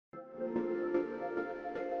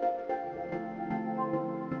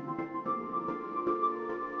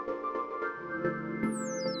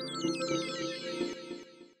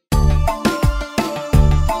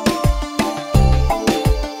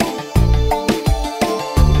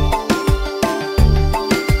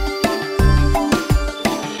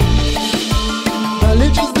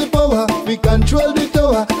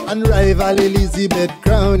all Elizabeth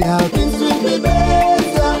crown, yeah. Things will be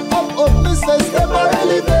better. Up, Mr. Step or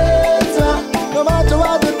elevator. No matter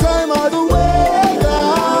what the time or the weather.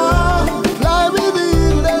 Fly with the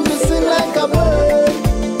eagle and we sing like a bird.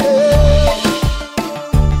 Yeah.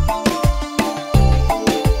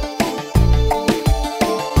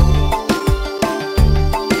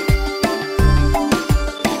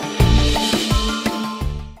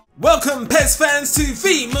 Welcome PES fans to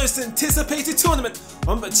the most anticipated tournament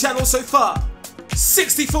on the channel so far.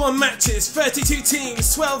 64 matches, 32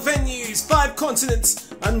 teams, 12 venues, 5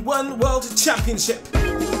 continents and 1 world championship.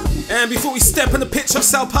 And before we step on the pitch of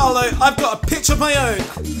Sao Paulo, I've got a pitch of my own.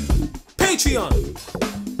 Patreon.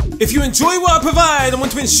 If you enjoy what I provide and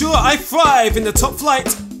want to ensure I thrive in the top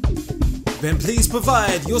flight, then please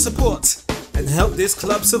provide your support and help this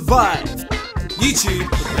club survive. YouTube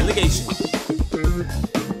relegation.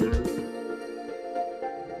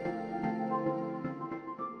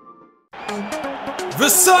 The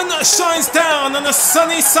sun shines down on a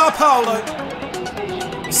sunny Sao Paulo.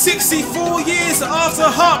 64 years after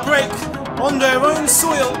heartbreak on their own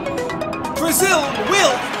soil, Brazil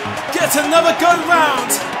will get another go-round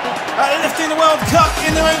at lifting the World Cup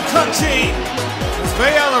in their own country, as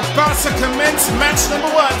they are about to commence match number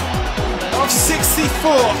 1 of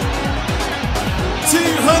 64.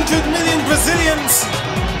 200 million Brazilians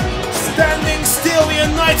standing still,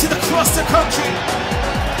 united across the country.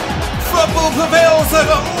 Football prevails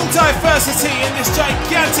over all diversity in this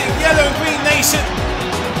gigantic yellow and green nation.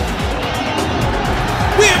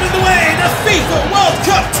 We are in the way. The FIFA World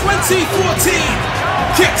Cup 2014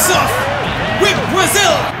 kicks off with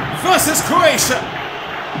Brazil versus Croatia.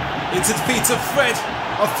 Into the feet of Fred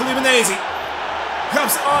of Fluminense.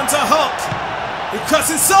 Comes on to Hulk, who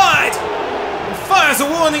cuts inside and fires a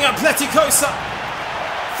warning at Pleticosa.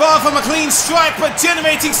 Far from a clean strike, but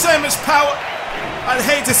generating so much power. I'd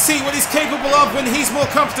hate to see what he's capable of when he's more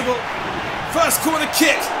comfortable. First corner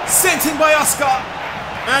kick, sent in by Oscar,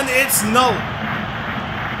 and it's null.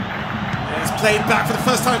 It's played back for the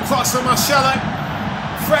first time, cross from Mykle.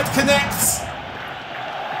 Fred connects.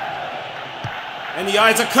 And the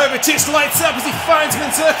eyes of Kovacic lights up as he finds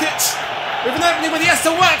Muzik with an opening when he has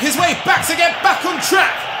to work his way back to get back on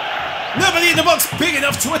track. Nobody in the box big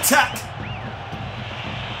enough to attack.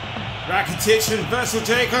 Rakitic and Virgil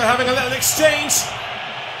Jaco having a little exchange.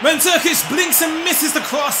 Muzik blinks and misses the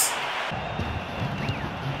cross.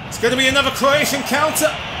 It's going to be another Croatian counter.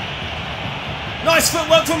 Nice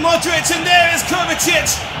footwork from Modric, and there is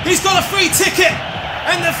Kovacic. He's got a free ticket,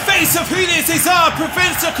 and the face of Julius Cesar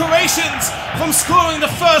prevents the Croatians from scoring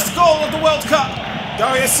the first goal of the World Cup.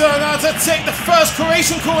 Dario Srna to take the first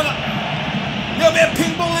Croatian corner. A little bit of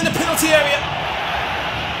ping ball in the penalty area.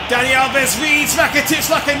 Dani Alves reads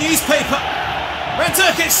Rakitic like a newspaper.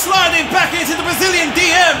 Muzik sliding back into the Brazilian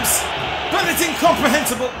DMs, but it's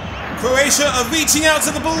incomprehensible. Croatia are reaching out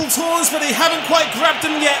to the bull's horns, but they haven't quite grabbed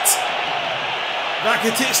them yet.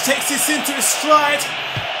 Rakitic takes this into his stride.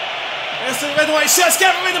 There's the red and white shirts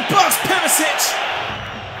gathering in the box.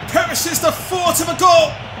 Perishes the fourth of a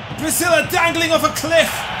goal. Brazil are dangling off a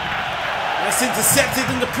cliff. That's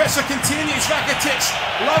intercepted and the pressure continues. Rakitic,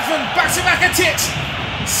 Lovren back to Rakitic.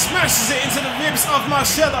 Smashes it into the ribs of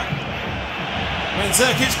Mykle.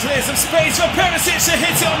 Muzik clears some space for Perisic to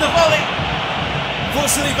hit it on the volley.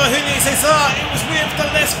 Fortunately for Julius Cesar, it was with the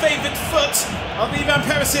less favoured foot of Ivan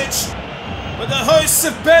Perisic. But the hosts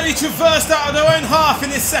have barely traversed out of their own half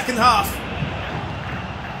in this second half.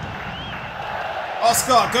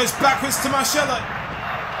 Oscar goes backwards to Mykle.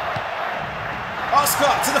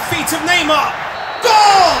 Oscar to the feet of Neymar.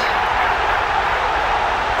 Goal!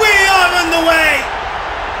 We are on the way!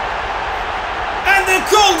 And the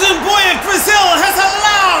golden boy of Brazil has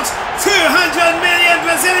allowed 200 million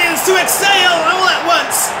Brazilians to exhale all at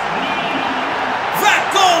once. That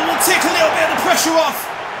goal will take a little bit of the pressure off.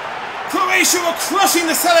 Croatia were crushing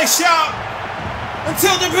the Seleção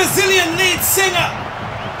until the Brazilian lead singer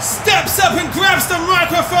steps up and grabs the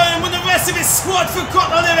microphone when the rest of his squad forgot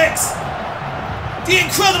the lyrics. The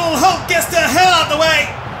incredible Hulk gets the hell out of the way,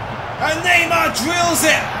 and Neymar drills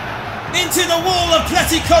it into the wall of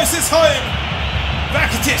Pleticosa's home.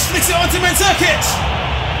 Rakitic flicks it onto Muzik.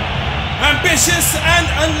 Ambitious and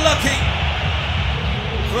unlucky.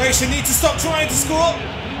 Croatia need to stop trying to score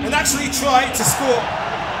and actually try to score.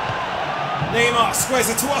 Neymar squares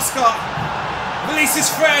it to Oscar. Releases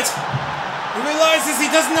Fred. He realises he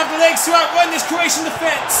doesn't have the legs to outrun this Croatian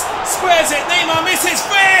defence. Squares it. Neymar misses.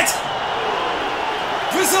 Fred!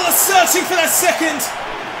 Brazil are searching for that second.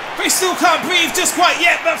 They still can't breathe just quite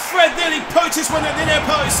yet, but Fred nearly poaches one at the near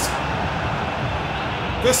post.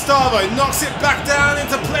 Gustavo knocks it back down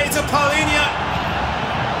into play to Paulinho.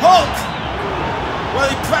 Hulk Well,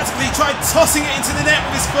 he practically tried tossing it into the net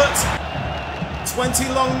with his foot. 20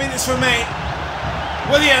 long minutes remain.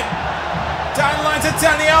 William, down the line to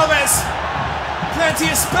Dani Alves.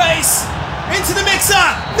 Plenty of space. Into the mixer.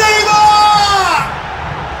 Neymar!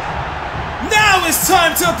 Now it's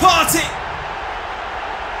time to party.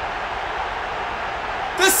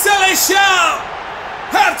 The Seleção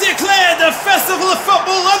have declared the Festival of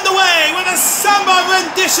Football underway with a samba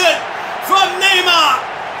rendition from Neymar.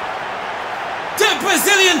 The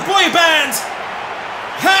Brazilian boy band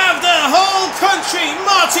have the whole country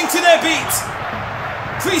marching to their beat.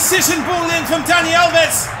 Precision ball in from Dani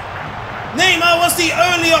Alves. Neymar was the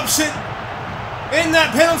only option in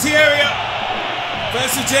that penalty area.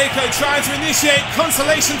 Versujaco trying to initiate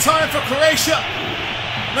consolation time for Croatia.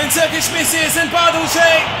 Muzik misses and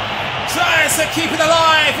Bardolce tries to keep it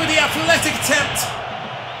alive with the athletic attempt.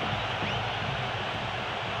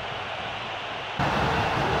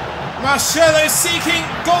 Marcelo seeking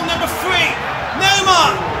goal number 3.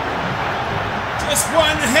 Neymar! Just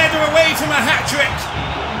one header away from a hat-trick.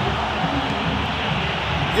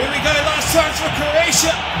 Here we go, last chance for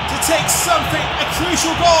Croatia to take something, a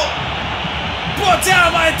crucial goal. Brought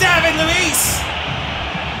down by David Luiz.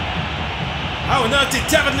 How on earth did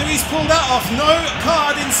David Luiz pull that off? No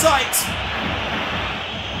card in sight.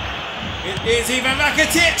 It is Ivan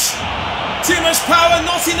Rakitic. Too much power,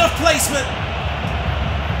 not enough placement.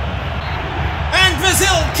 And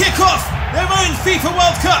Brazil kick off their own FIFA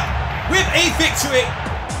World Cup with a victory.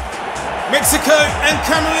 Mexico and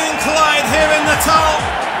Cameroon collide here in Natal.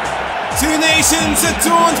 Two nations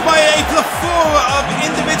adorned by a plethora of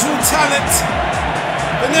individual talent,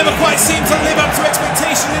 but never quite seem to live up to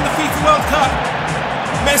expectation in the FIFA World Cup.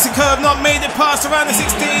 Mexico have not made it past the round of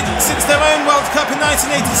 16 since their own World Cup in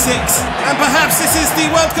 1986, and perhaps this is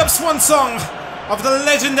the World Cup swan song of the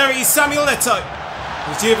legendary Samuel Eto'o.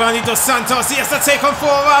 Giovanni Dos Santos, he has to take on 4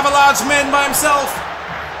 rather large men by himself.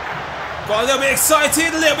 Got a little bit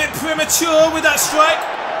excited, a little bit premature with that strike.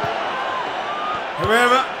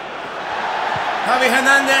 Herrera, Javi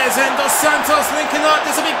Hernandez and Dos Santos linking up.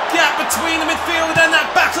 There's a big gap between the midfield and that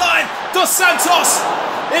back line. Dos Santos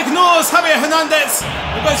ignores Javier Hernandez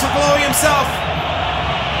and goes for glory himself.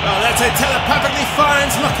 Well, that's a telepathically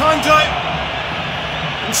finds Mykle.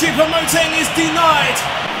 And Choupo-Moting is denied.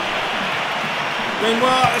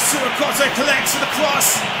 Meanwhile, Surakoto collects for the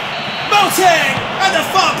cross. Moting at the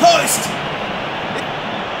far post.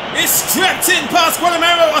 It's crept in past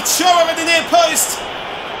Guillermo Ochoa at the near post.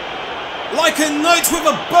 Like a note with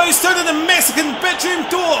a boast under the Mexican bedroom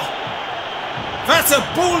door. That's a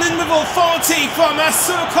ball in with authority from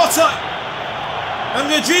Surakoto. And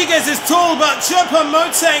Rodriguez is tall, but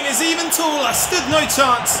Choupo-Moting is even taller. Stood no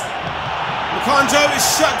chance. Mykle is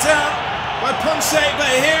shut down by Ponce,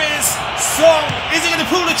 but here is Song. Is he going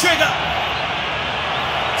to pull the trigger?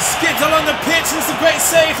 Skipped along the pitch, and it's a great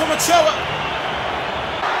save from Ochoa.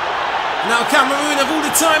 Now Cameroon have all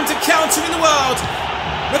the time to counter in the world.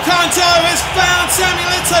 Mykle has found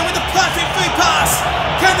Samuel Eto'o with the perfect free pass.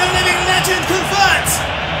 Can the living legend convert?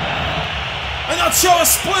 And Ochoa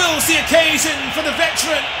spoils the occasion for the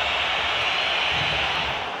veteran.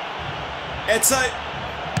 Eto'o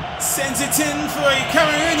sends it in for a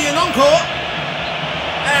Cameroonian encore.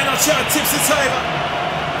 And Ochoa tips it over.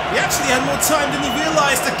 He actually had more time than he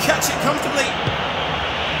realised to catch it comfortably.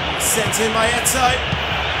 Sent in by Eto'o.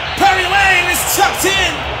 Perry Wayne is tucked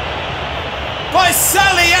in by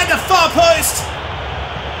Sally at the far post.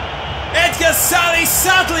 Edgar Sally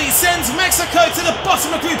sadly sends Mexico to the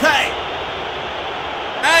bottom of Group A.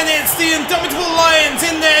 And it's the indomitable Lions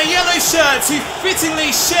in their yellow shirts who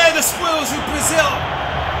fittingly share the spoils with Brazil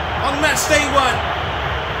on match day 1.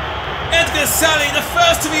 Edgar Sally, the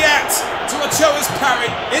first to react to Ochoa's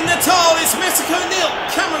parry. In Natal, it's Mexico 0,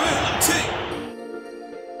 Cameroon 2.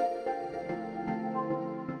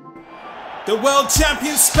 The world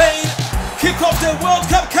champion Spain kick off their World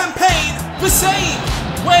Cup campaign the same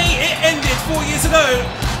way it ended 4 years ago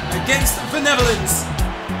against the Netherlands.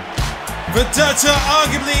 Verdurta,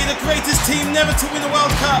 arguably the greatest team never to win a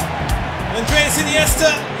World Cup. Andreas Iniesta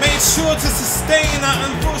made sure to sustain that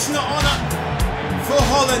unfortunate honour for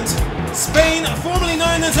Holland. Spain, formerly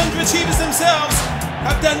known as underachievers themselves,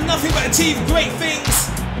 have done nothing but achieve great things.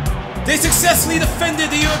 They successfully defended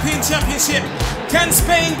the European Championship. Can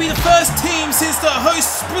Spain be the first team since the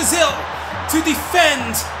hosts Brazil to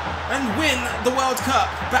defend and win the World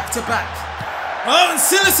Cup back to back? Oh, and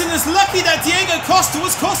Sillerson is lucky that Diego Costa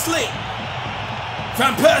was costly.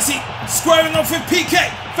 Van Persie squaring off with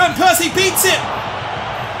Piqué. Van Persie beats him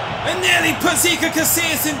and nearly puts Iker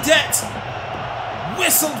Casillas in debt.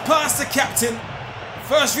 Whistled past the captain.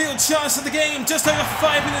 First real chance of the game, just over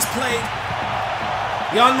 5 minutes played.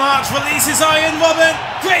 Jan March releases Arjen Robben.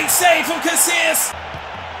 Great save from Casillas.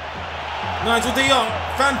 Nigel de Jong.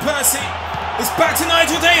 Van Persie. It's back to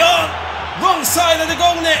Nigel de Jong. Wrong side of the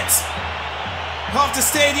goal net. Half the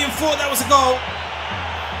stadium thought that was a goal.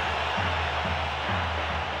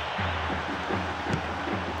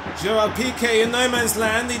 Gerard Piqué in no man's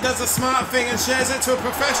land. He does a smart thing and shares it to a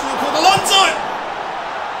professional called Alonso.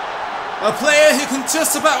 A player who can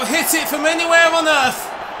just about hit it from anywhere on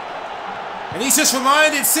earth. And he's just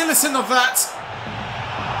reminded Silerson of that.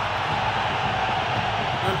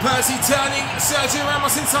 And Persie turning Sergio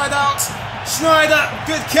Ramos inside out. Schneider,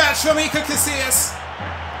 good catch from Iker Casillas.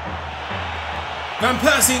 Van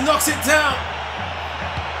Persie knocks it down.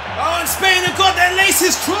 Oh, and Spain have got their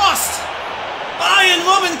laces crossed. Arjen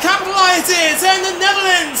Robben capitalises and the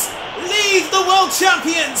Netherlands lead the world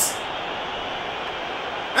champions.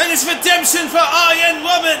 And it's redemption for Arjen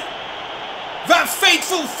Robben. That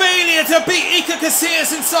fateful failure to beat Iker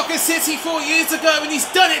Casillas in Soccer City 4 years ago, and he's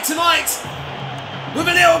done it tonight with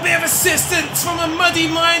a little bit of assistance from a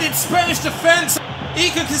muddy-minded Spanish defence.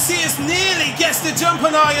 Iker Casillas nearly gets the jump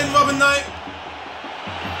on Arjen Robben though.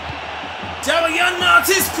 Jan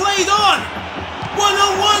Martins played on,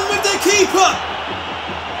 one-on-one with the keeper.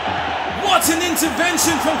 What an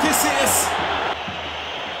intervention from Casillas.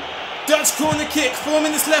 Dutch corner kick, 4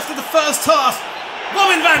 minutes left of the first half.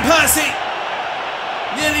 Robin van Persie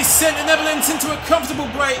nearly sent the Netherlands into a comfortable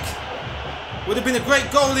break. Would have been a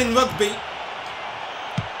great goal in rugby.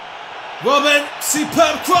 Robben,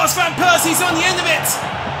 superb cross, Van Persie's on the end of it.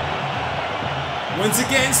 Once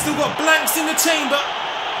again, still got blanks in the chamber.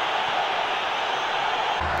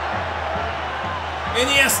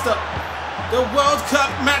 Iniesta, the World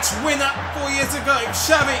Cup match winner 4 years ago.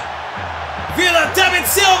 Xavi, Villa, David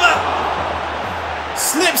Silva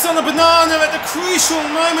slips on a banana at the crucial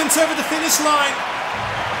moment over the finish line.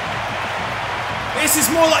 This is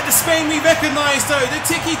more like the Spain we recognise though, the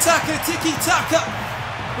tiki-taka,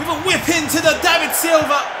 with a whip into the David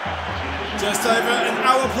Silva. Just over an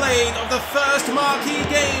hour played of the first marquee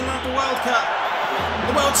game of the World Cup.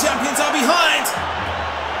 The world champions are behind.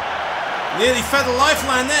 Nearly fed a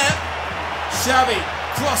lifeline there. Xavi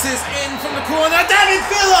crosses in from the corner. David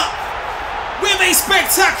Villa with a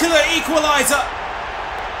spectacular equaliser.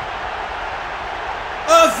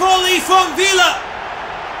 A volley from Villa.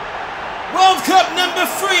 World Cup number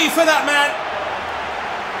 3 for that man.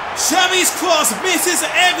 Xavi's cross misses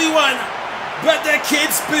everyone but the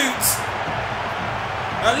kid's boots.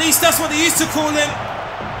 At least that's what they used to call him.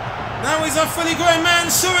 Now he's a fully grown man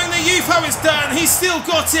showing the youth how it's done. He's still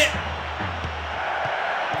got it.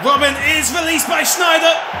 Robben is released by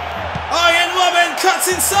Schneider. Arjen Robben cuts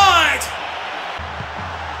inside.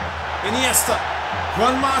 Iniesta.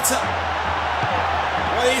 Juan Mata.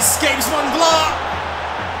 Well, he escapes one Vla.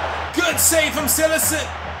 Good save from Silerson.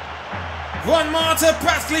 Juan Mata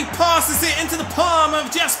practically passes it into the palm of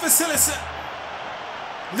Jasper Silerson.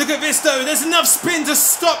 Look at this though, there's enough spin to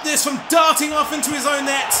stop this from darting off into his own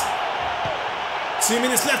net. 2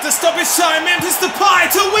 minutes left to stop his shine. Memphis Depay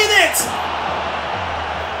to win it.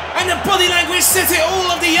 And the body language says it all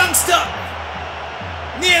of the youngster.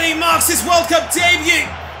 Nearly marks his World Cup debut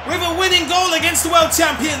with a winning goal against the world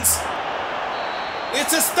champions.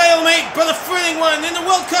 It's a stalemate, but a thrilling one in the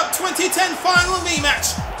World Cup 2010 final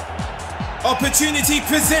rematch. Opportunity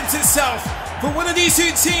presents itself for one of these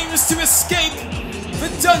two teams to escape the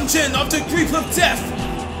dungeon of the group of death.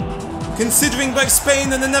 Considering both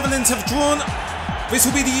Spain and the Netherlands have drawn, this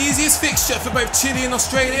will be the easiest fixture for both Chile and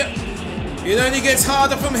Australia. It only gets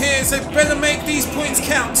harder from here, so better make these points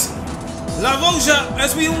count. La Roja,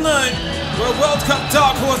 as we all know, were World Cup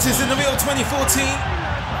dark horses in the Rio 2014.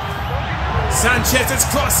 Sanchez's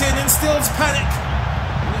crossing instills panic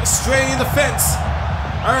in the Australian defence.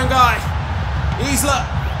 Arangai, Isla,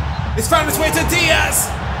 it's found its way to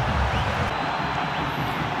Diaz.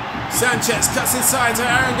 Sanchez cuts inside to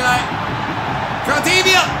Arangai.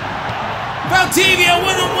 Valdivia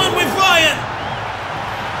one-on-one with Ryan.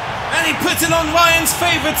 And he puts it on Ryan's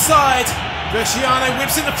favoured side. Bresciano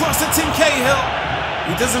whips it across to Tim Cahill.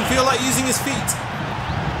 He doesn't feel like using his feet.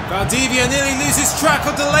 Valdivia nearly loses track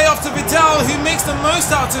of the layoff to Vidal, who makes the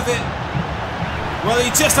most out of it. Well,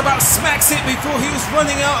 he just about smacks it before he was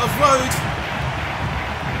running out of road.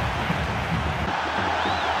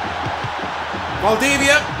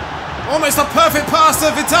 Valdivia, almost a perfect pass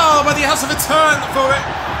to Vidal, but he has to return for it.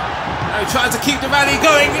 Now trying to keep the rally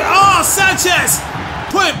going. Oh, Sanchez!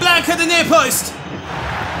 Point blank at the near post.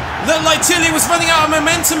 Looked like Chile was running out of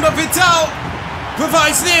momentum, but Vidal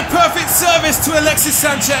provides near perfect service to Alexis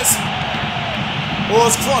Sanchez.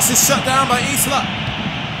 Orr's cross is shut down by Isla.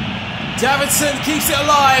 Davidson keeps it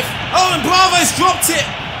alive. Oh, and Bravo's dropped it.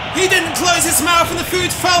 He didn't close his mouth and the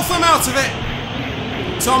food fell from out of it.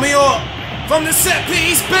 Tommy Orr from the set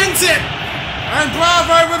piece bent it. And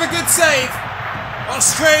Bravo with a good save.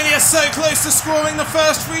 Australia so close to scoring the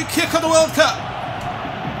first free kick of the World Cup.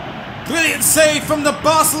 Brilliant save from the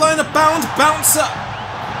Barcelona bound bouncer.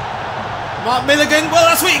 Mark Milligan, well,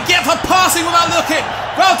 that's what you get for passing without looking.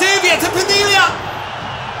 Valdivia to Panilia.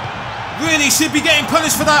 Really should be getting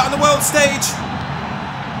punished for that on the world stage.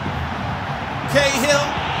 Cahill,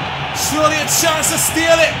 surely a chance to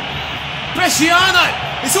steal it. Bresciano,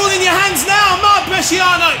 it's all in your hands now. Mark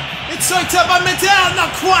Bresciano, it's soaked up by Medel,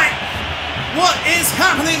 not quite. What is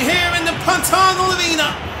happening here in the Pantanal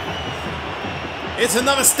Arena? It's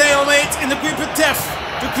another stalemate in the group of death.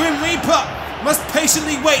 The Grim Reaper must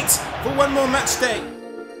patiently wait for one more match day.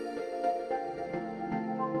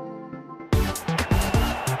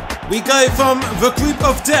 We go from the group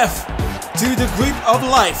of death to the group of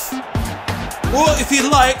life. Or if you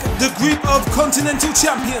like, the group of continental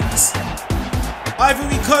champions.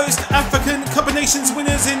 Ivory Coast African Cup of Nations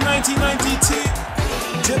winners in 1992.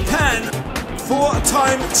 Japan,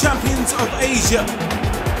 4-time champions of Asia.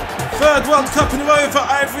 Third World Cup in a row for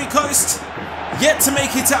Ivory Coast. Yet to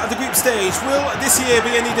make it out of the group stage. Will this year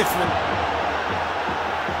be any different?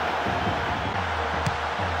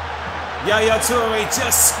 Yaya Toure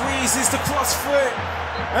just squeezes the cross through.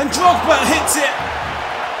 And Drogba hits it.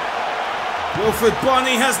 Wilfred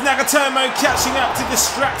Bonney has Nagatomo catching up to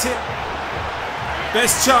distract him.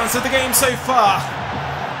 Best chance of the game so far.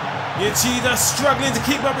 Yoshida struggling to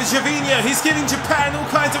keep up with Gervinho. He's giving Japan all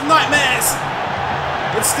kinds of nightmares.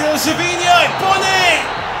 It's still Gervinho. Bonney!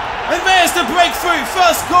 And there's the breakthrough.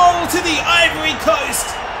 First goal to the Ivory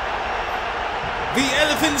Coast. The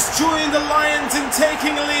Elephants join the Lions in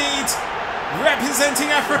taking a lead.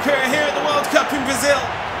 Representing Africa here at the World Cup in Brazil.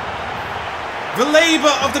 The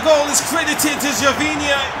labour of the goal is credited to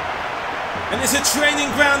Gervinho. And it's a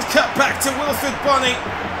training ground cut back to Wilfred Bonney.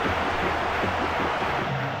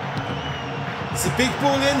 It's a big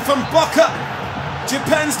ball in from Boca.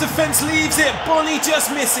 Japan's defence leaves it. Bonney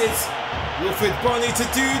just misses. Wilfred Bonney to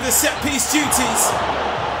do the set-piece duties.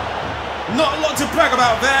 Not a lot to brag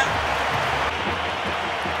about there.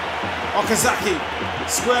 Okazaki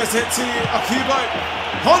squares it to Akubo.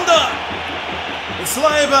 Honda! It's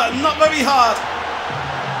labour, not very hard.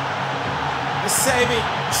 Musabi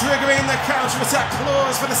triggering the counter-attack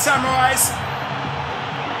clause for the Samurais.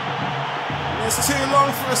 It's too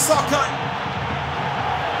long for a Soko.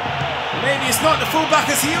 Maybe it's not, the fullback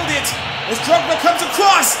has yielded. As Drogba comes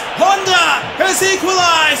across, Honda has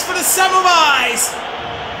equalised for the Samurais.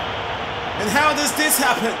 And how does this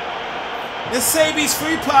happen? Musabi's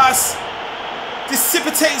free pass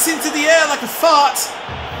dissipates into the air like a fart.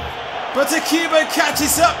 But Akubo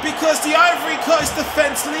catches up because the Ivory Coast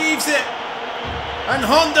defence leaves it. And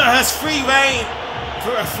Honda has free rein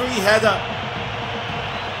for a free header.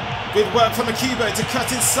 Good work from Akubo to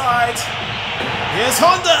cut inside. Here's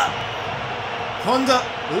Honda. Honda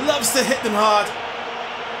loves to hit them hard.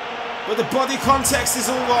 But the body context is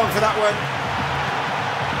all wrong for that one.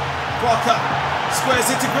 Boca squares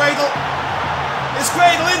it to Gradle. It's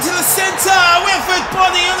Gradle into the centre. Wilfred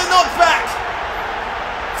Bonney on the knockback.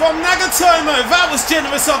 From Nagatomo, that was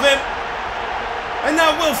generous of him. And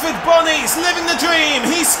now Wilfred Bonney's living the dream.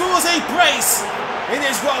 He scores a brace in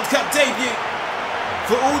his World Cup debut.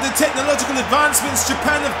 For all the technological advancements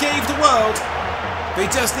Japan have gave the world, they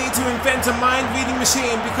just need to invent a mind-reading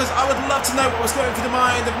machine, because I would love to know what was going through the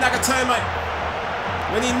mind of Nagatomo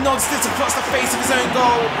when he nods this across the face of his own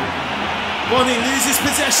goal. Bonney loses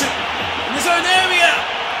possession in his own area.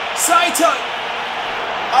 Saito.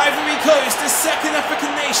 Ivory Coast, the second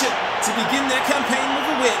African nation to begin their campaign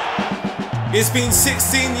with a win. It's been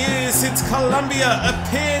 16 years since Colombia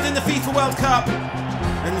appeared in the FIFA World Cup,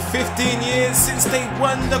 and 15 years since they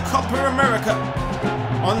won the Copa America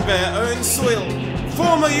on their own soil.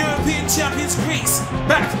 Former European champions Greece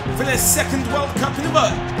back for their second World Cup in a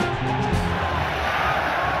row.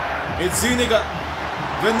 It's Zuniga,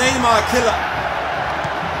 the Neymar killer.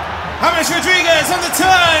 James Rodriguez on the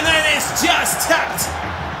turn, and it's just tapped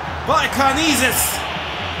by Carnizes.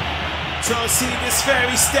 Chelsea this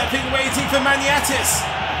fairy stepping, waiting for Maniatis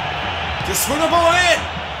to swing a ball in.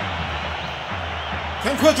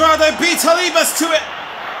 Can Cuadrado beat Olivas to it?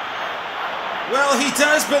 Well, he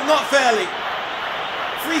does, but not fairly.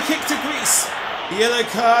 Free kick to Greece. Yellow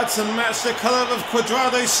card to match the colour of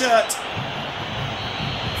Cuadrado's shirt.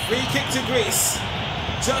 Free kick to Greece.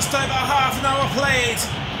 Just over half an hour played.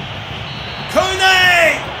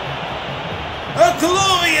 Kone! A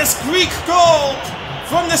glorious Greek goal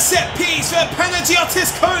from the set piece for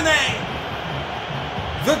Panagiotis Kone.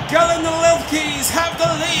 The Gallinalelkis have the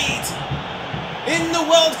lead in the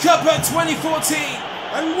World Cup at 2014,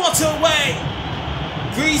 and what a way!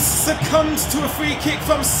 Greece succumbs to a free kick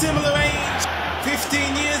from similar age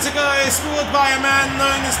 15 years ago, scored by a man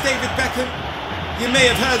known as David Beckham. You may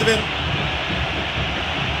have heard of him.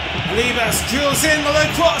 Olivas drills in the low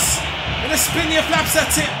cross, and Espina flaps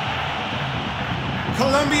at it.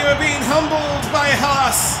 Colombia are being humbled by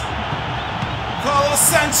Haas. Carlos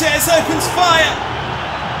Sanchez opens fire.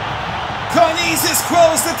 Carnizes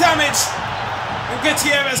quells the damage, and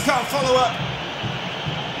Gutierrez can't follow up.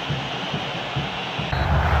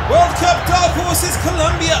 World Cup dark horses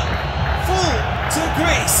Colombia fall to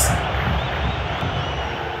Greece.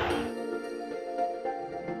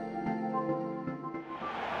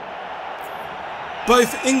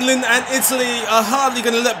 Both England and Italy are hardly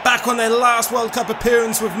going to look back on their last World Cup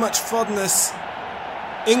appearance with much fondness.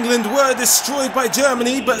 England were destroyed by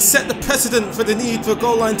Germany, but set the precedent for the need for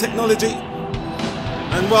goal line technology.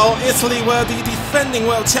 And while Italy were the defending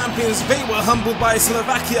world champions, they were humbled by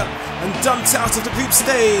Slovakia and dumped out of the group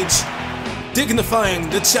stage,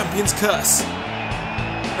 dignifying the champions' curse.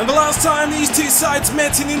 And the last time these two sides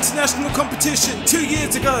met in international competition 2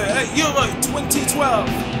 years ago at Euro 2012,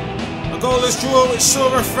 a goalless draw which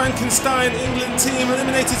saw a Frankenstein England team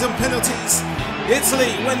eliminated on penalties.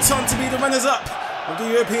 Italy went on to be the runners-up of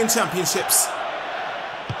the European Championships.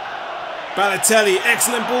 Balotelli,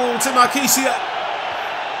 excellent ball to Marquisio.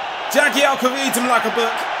 Jagielka reads him like a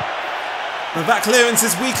book. But that clearance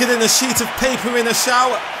is weaker than a sheet of paper in a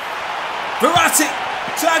shower. Verratti,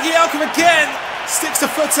 Jagielka again, sticks the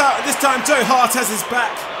foot out, and this time Joe Hart has his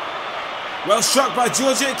back. Well struck by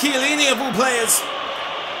Giorgio Chiellini of all players.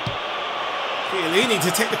 Chiellini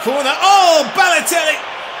to take the corner. Oh, Balotelli!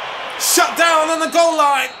 Shut down on the goal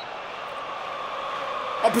line.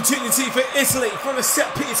 Opportunity for Italy from a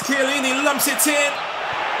set piece. Chiellini lumps it in.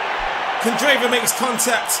 Candreva makes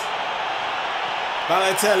contact.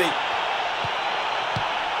 Balotelli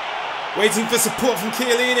waiting for support from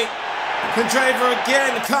Chiellini. Candreva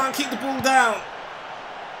again can't keep the ball down.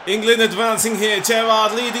 England advancing here.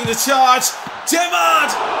 Gerrard leading the charge.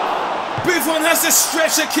 Gerrard! Buffon has to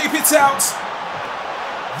stretch to keep it out.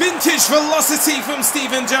 Vintage velocity from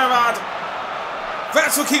Steven Gerrard.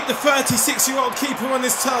 That will keep the 36-year-old keeper on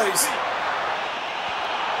his toes.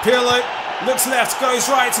 Pirlo looks left, goes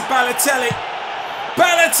right to Balotelli.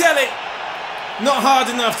 Balotelli! Not hard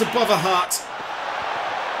enough to bother Hart.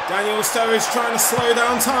 Daniel Sturridge trying to slow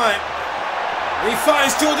down time. And he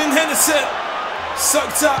finds Jordan Henderson.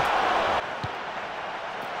 Sucked up.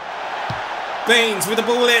 Baines with the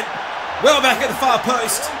ball in. Well back at the far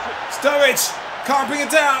post. Sturridge can't bring it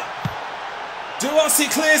down. De Rossi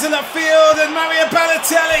clears in upfield, and Mario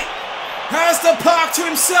Balotelli has the park to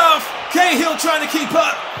himself. Cahill trying to keep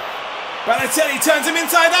up. Balotelli turns him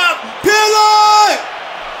inside out. Pirlo!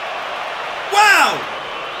 Wow!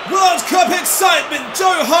 World Cup excitement.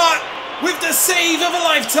 Joe Hart with the save of a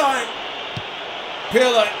lifetime.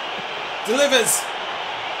 Pirlo delivers.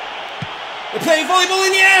 They're playing volleyball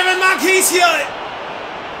in the air, and Marquisio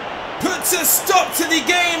puts a stop to the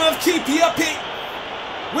game of keepy-uppy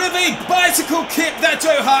with a bicycle kick that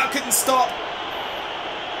Joe Hart couldn't stop.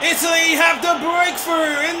 Italy have the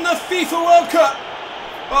breakthrough in the FIFA World Cup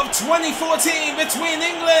of 2014 between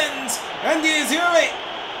England and the Azzurri.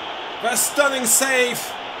 That stunning save,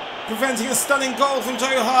 preventing a stunning goal from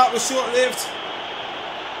Joe Hart, was short-lived.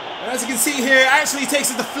 And as you can see here, it actually takes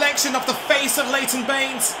a deflection off the face of Leighton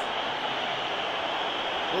Baines,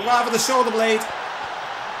 or rather the shoulder blade.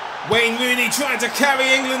 Wayne Rooney trying to carry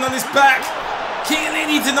England on his back.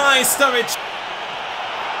 Chiellini denies Sturridge.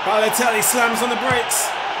 Balotelli slams on the brakes.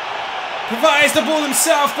 Provides the ball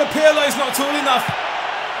himself, but Pirlo's not tall enough.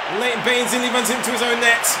 And Leighton Baines nearly runs into his own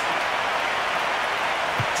net.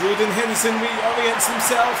 Jordan Henderson reorients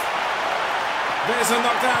himself. There's a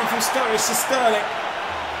knockdown from Sturridge to Sterling.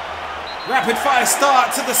 Rapid fire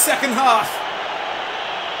start to the second half.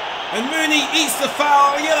 And Rooney eats the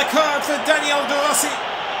foul. Yellow card for Daniel De Rossi.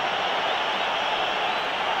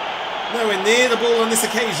 Nowhere near the ball on this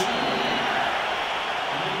occasion.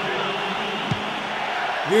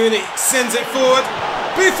 Rooney sends it forward.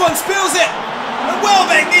 Buffon spills it. And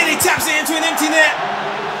Welbeck nearly taps it into an empty net.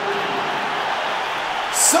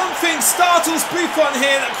 Something startles Buffon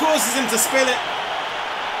here that causes him to spill it.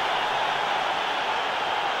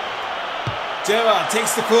 Gerrard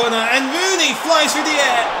takes the corner, and Rooney flies through the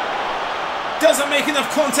air. Doesn't make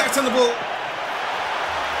enough contact on the ball.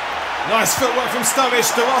 Nice footwork from Sturridge.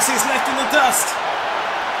 De Rossi's left in the dust.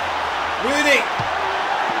 Rooney!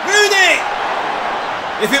 Rooney!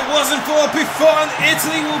 If it wasn't for Buffon,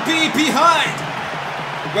 Italy will be behind.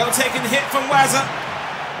 Well taken hit from Wazza.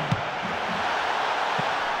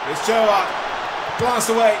 It's Gerrard.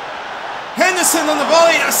 Glanced away. Henderson on the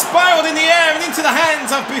volley that spiraled in the air and into the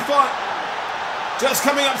hands of Buffon. Just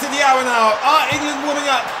coming up to the hour now. Are England warming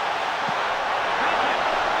up?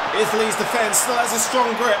 Italy's defence still has a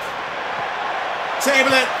strong grip.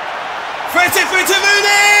 Chamberlain. Threads it through to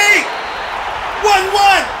Rooney!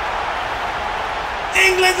 1-1!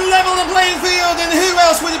 England level the playing field, and who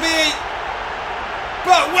else would it be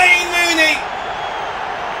but Wayne Rooney?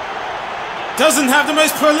 Doesn't have the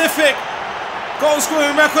most prolific goal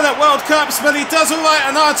scoring record at World Cups, but he does alright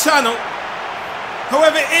on our channel.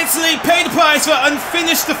 However, Italy paid the price for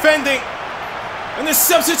unfinished defending, and the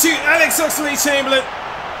substitute Alex Oxlade-Chamberlain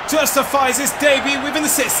justifies his debut with an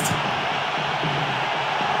assist.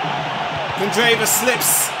 Candreva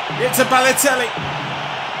slips it to Balotelli.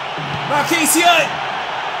 Marchisio.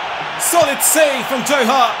 Solid save from Joe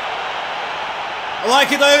Hart. I like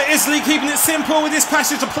it though, Italy keeping it simple with this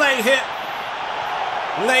passage of play here.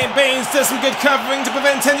 Leighton Baines does some good covering to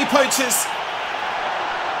prevent any poachers.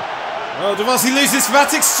 Oh, De Rossi loses for that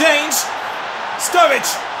exchange. Sturridge.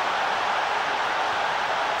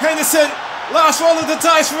 Henderson. Last roll of the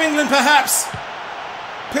dice for England perhaps.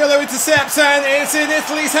 Pirlo intercepts and it's in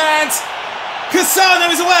Italy's hands. Cassano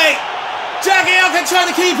is away. Jagielka trying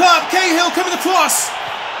to keep up. Cahill coming across.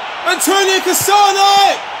 Antonio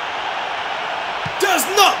Cassano does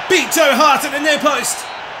not beat Joe Hart at the near post.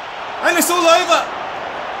 And it's all over.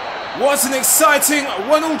 What an exciting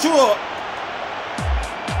 1-1 draw.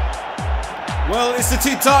 Well, it's the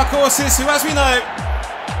two dark horses who, as we know,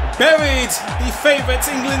 buried the favourites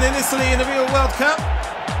England and Italy in the real World Cup.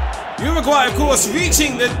 Uruguay, of course,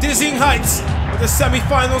 reaching the dizzying heights of the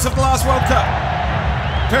semi-finals of the last World Cup.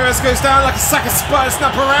 Perez goes down like a sack of spuds.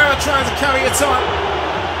 Now Pereira trying to carry it on.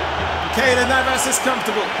 Keylor Navas is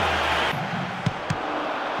comfortable.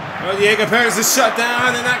 Well, Diego Perez is shut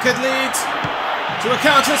down, and that could lead to a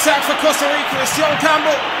counter-attack for Costa Rica. It's Joel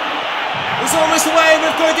Campbell. He's almost away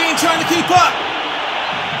with Godin trying to keep up.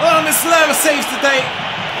 Oh, Muslera saves the day.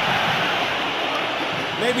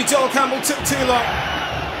 Maybe Joel Campbell took too long.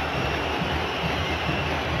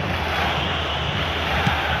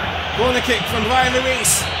 Corner kick from Ryan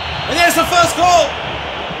Luis. And there's the first goal.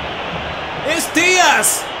 It's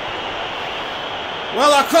Diaz.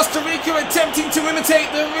 Well, are Costa Rica attempting to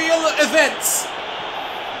imitate the real events?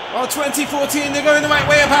 Well, 2014, they're going the right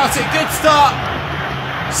way about it. Good start.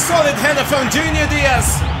 Solid header from Junior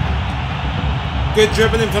Diaz. Good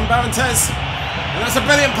dribbling from Barentes. And that's a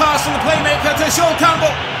brilliant pass from the playmaker to Joel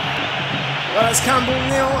Campbell. Well, it's Campbell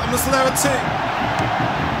 0 and Muslera 2.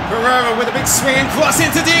 Pereira with a big swing and cross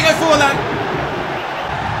into Diego Forlan.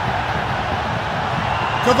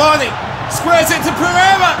 Cavani squares it to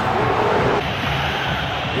Pereira.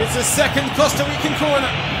 It's a second Costa Rican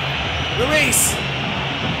corner. Luis.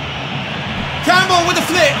 Campbell with a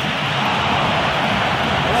flick.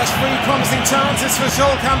 Well, that's 3 promising chances for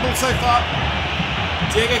Joel Campbell so far.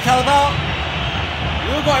 Diego Calval.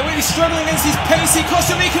 Uruguay really struggling against these pacey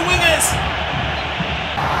Costa Rican wingers.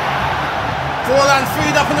 Forlan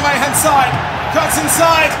freed up on the right hand side. Cuts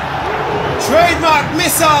inside. Trademark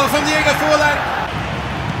missile from Diego Forlan.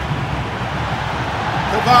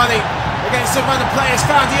 Cavani against a run of players,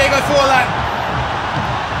 found Diego Forlan.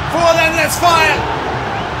 Forlan lets fire.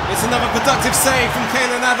 It's another productive save from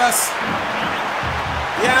Keylor Navas.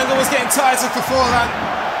 The angle was getting tighter for Forlan.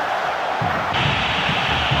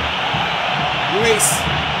 Luis.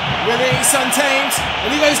 Release untamed.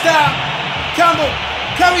 And he goes down. Campbell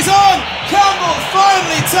carries on. Campbell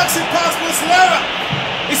finally tucks it past Muslera.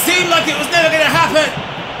 It seemed like it was never going to happen.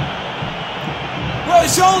 Well,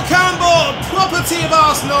 Joel Campbell, property of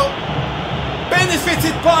Arsenal,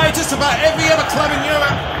 benefited by just about every other club in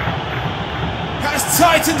Europe, has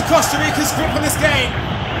tightened Costa Rica's grip on this game.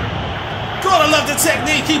 Gotta love the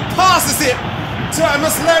technique. He passes it to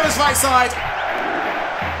Muslera's right side.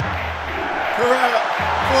 Pereira,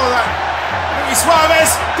 Forlan, Luis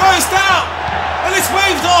Suarez goes down, and it's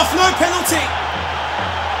waved off. No penalty.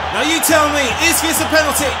 Now you tell me, is this a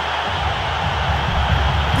penalty?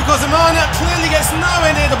 Because Amana clearly gets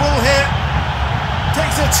nowhere near the ball here.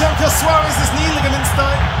 Takes a chunk of Suarez's knee ligaments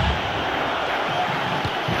though.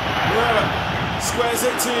 Pereira squares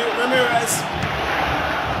it to Ramirez.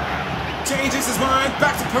 Changes his mind,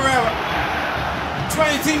 back to Pereira.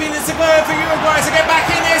 23 minutes to go for Uruguay to get back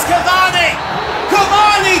in. There's Cavani.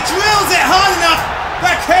 Cavani drills it hard enough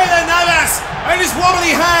that Keylor Navas and his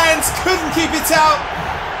wobbly hands couldn't keep it out.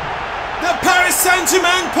 The Paris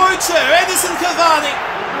Saint-Germain poacher, Edison Cavani,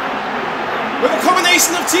 with a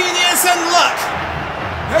combination of genius and luck,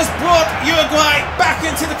 has brought Uruguay back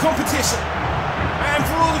into the competition. And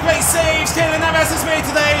for all the great saves Keylor Navas has made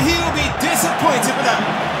today, he will be disappointed with that.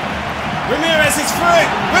 Ramirez is through.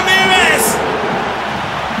 Ramirez!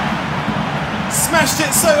 Smashed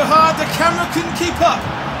it so hard the camera couldn't keep up.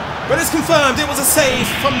 But it's confirmed it was a save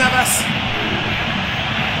from Navas.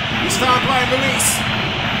 He's found by Ruiz.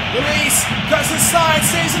 Ruiz cuts inside,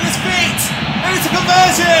 stays on his feet. And it's a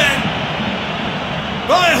conversion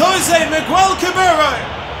by Jose Miguel Cabrero.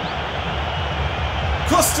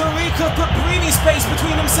 Costa Rica put breathing space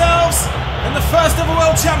between themselves and the first ever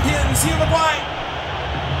world champions, Uruguay.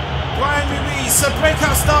 Brian Ruiz, a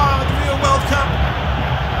breakout star of the Rio World Cup,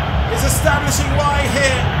 is establishing why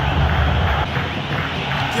here.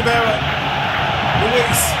 Cabrero,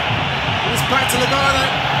 Ruiz, he's back to Lugano,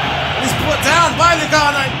 and he's brought down by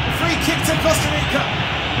Lugano. Free kick to Costa Rica.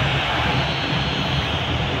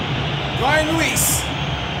 Brian Ruiz,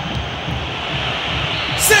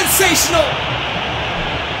 sensational!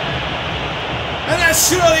 And that's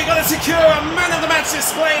surely going to secure a man of the match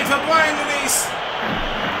display for Brian Ruiz.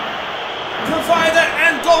 Provider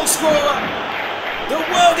and goal scorer. The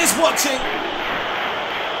world is watching.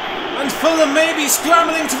 And Fulham may be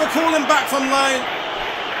scrambling to recall him back from loan.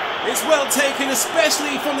 It's well taken,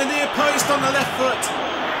 especially from the near post on the left foot.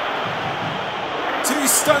 Two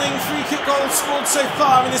stunning free kick goals scored so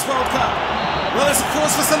far in this World Cup. Well, there's a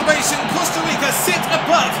cause for celebration. Costa Rica sit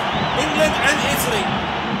above England and Italy.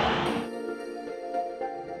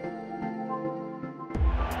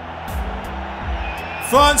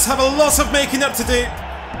 France have a lot of making up to do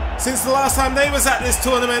since the last time they was at this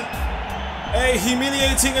tournament. A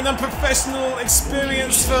humiliating and unprofessional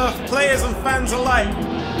experience for players and fans alike.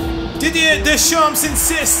 Didier Deschamps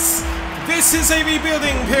insists this is a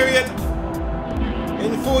rebuilding period.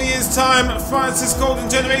 In 4 years' time, France's golden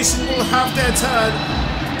generation will have their turn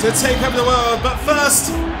to take over the world. But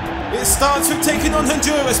first, it starts with taking on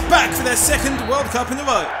Honduras back for their second World Cup in a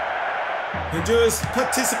row. Honduras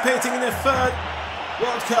participating in their third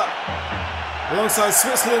World Cup, alongside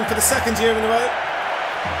Switzerland for the second year in a row.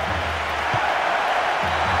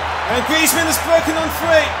 And Griezmann has broken on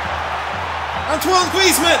free. Antoine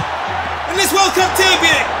Griezmann, in his World Cup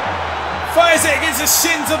debut, fires it against the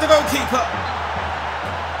shins of the goalkeeper.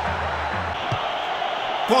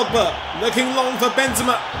 Pogba looking long for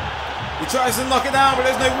Benzema. He tries to knock it down, but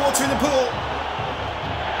there's no water in the pool.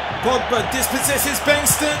 Pogba dispossesses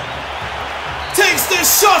Bengston, takes the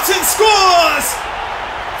shot and scores!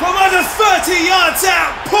 From under 30 yards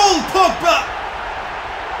out, Paul Pogba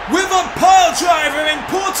with a pile driver in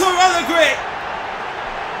Porto Alegre.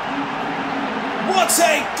 What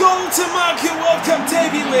a goal to mark your World Cup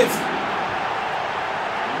debut with.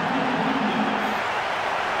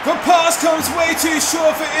 The pass comes way too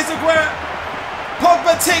short for Izaguirre.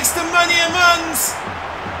 Pogba takes the money and runs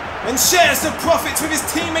and shares the profits with his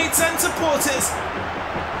teammates and supporters.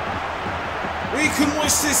 We can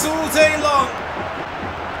watch this all day long.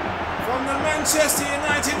 From the Manchester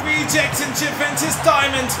United reject and Juventus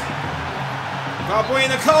diamond.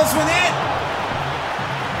 Carbuena calls one in.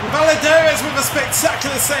 And Valadares with a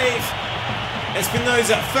spectacular save.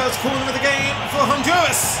 Espinosa, first corner of the game for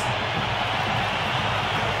Honduras.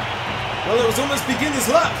 Well, it was almost beginner's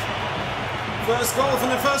luck. First goal from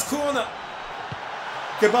the first corner.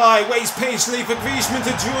 Goodbye waits patiently for Griezmann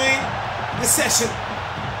to join the session.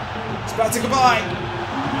 It's back to Goodbye.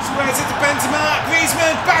 Squares it to Benzema.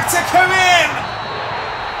 Griezmann back to Karim.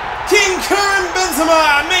 King Karim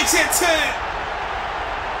Benzema makes it 2.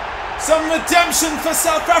 Some redemption for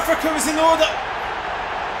South Africa is in order.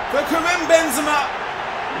 For Karim Benzema,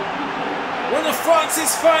 one of France's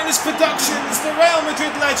finest productions, the Real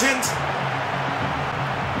Madrid legend,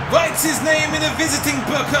 writes his name in the visiting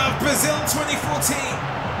book of Brazil 2014.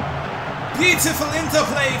 Beautiful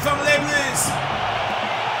interplay from Les Bleus.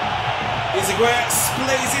 Izaguirre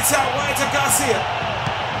splays it out wide to Garcia.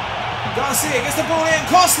 Garcia gets the ball in,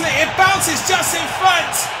 costly, it bounces just in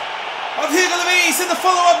front of Hugo Lloris, and the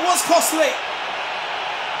follow-up was costly.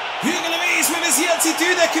 Hugo Lloris with his Yeltsin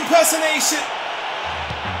Dudek impersonation.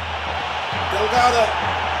 Delgado,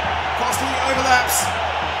 costly overlaps.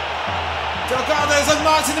 Delgado's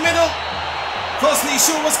unmarked in the middle. Costly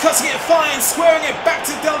sure was cutting it fine, squaring it back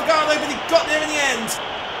to Delgado, but he got there in the end.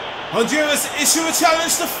 Honduras issue a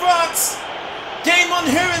challenge to France. Game on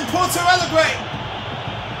here in Porto Alegre.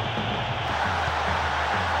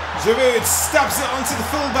 Giroud stabs it onto the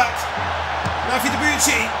fullback. Nafi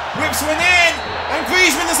Debuchy whips one in, and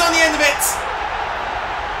Griezmann is on the end of it.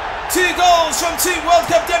 2 goals from 2 World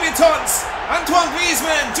Cup debutants. Antoine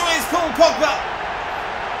Griezmann joins Paul Pogba.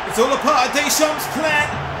 It's all a part of Deschamps' plan.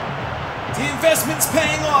 The investment's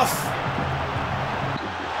paying off.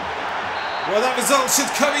 Well, that result should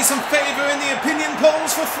curry some favour in the opinion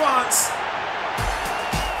polls for France.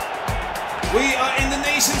 We are in the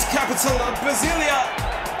nation's capital of Brasilia,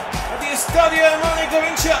 at the Estadio Mykle,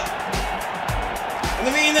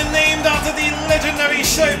 an arena named after the legendary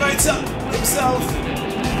showboater himself.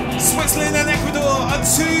 Switzerland and Ecuador are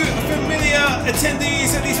two familiar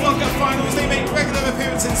attendees at these World Cup finals. They make regular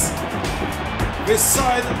appearances this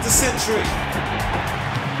side of the century.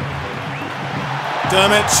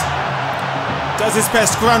 Dermot does his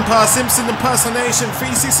best Grandpa Simpson impersonation,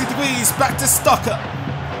 360 degrees, back to Stocker.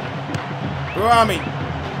 Barami.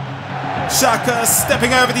 Shaka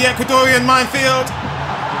stepping over the Ecuadorian minefield.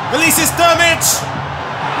 Releases Dermot.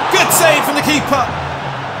 Good save from the keeper.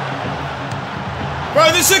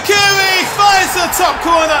 Brother Shaqiri fires the top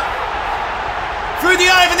corner. Through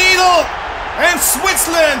the eye of a needle. And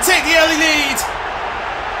Switzerland take the early lead.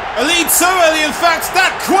 A lead so early, in fact,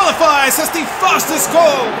 that qualifies as the fastest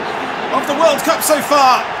goal of the World Cup so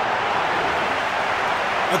far.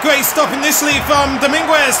 A great stop initially from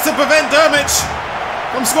Dominguez to prevent Dermot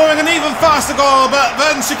from scoring an even faster goal, but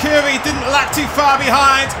Vernon Shaqiri didn't lag too far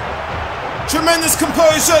behind. Tremendous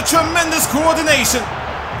composure, tremendous coordination.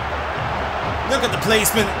 Look at the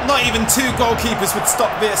placement, not even two goalkeepers would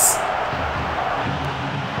stop this.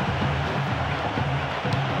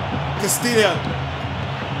 Castillo.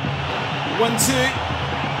 1-2.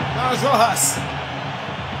 Now it's Rojas.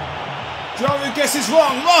 Joe guesses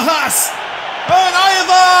wrong. Rojas! Oh, and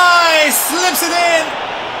Ayavai slips it in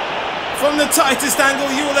from the tightest angle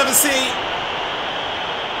you will ever see.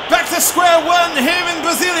 Back to square one here in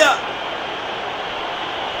Brasilia.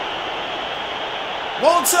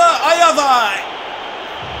 Walter Ayavai.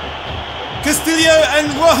 Castillo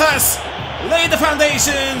and Rojas lay the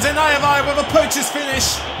foundations, and Ayavai with a poacher's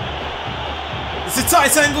finish. It's a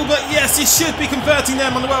tight angle, but yes, he should be converting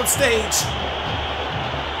them on the world stage.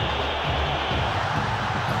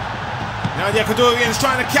 Now the Ecuadorians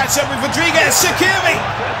trying to catch up with Rodriguez. Shaqiri!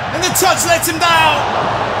 And the touch lets him down.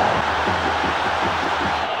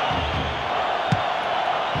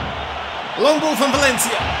 Long ball from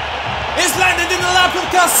Valencia. It's landed in the lap of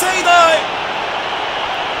Caicedo.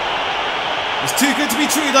 It's too good to be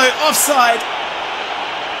true though. Offside.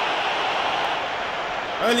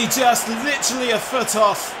 Only just literally a foot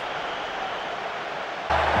off.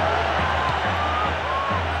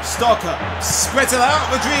 Stocker spreads it out.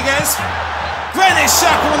 Rodriguez. Granit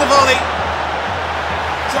Xhaka on the volley.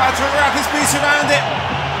 Tried to wrap his piece around it.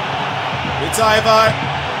 It's Ivar.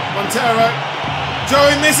 Montero.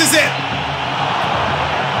 Joey misses it.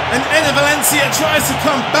 And Enner Valencia tries to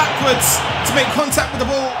come backwards to make contact with the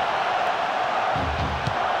ball.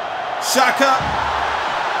 Xhaka.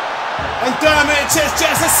 And Dermot has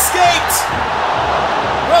just escaped.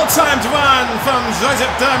 Well-timed run from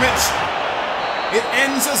Joseph Dermot. It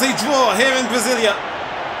ends as a draw here in Brasilia.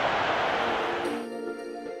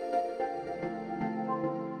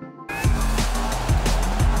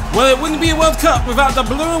 Well, it wouldn't be a World Cup without the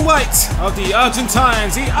blue and white of the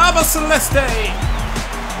Argentines, the Alba Celeste.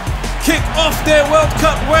 Kick off their World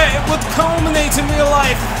Cup where it would culminate in real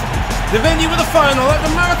life. The venue of the final at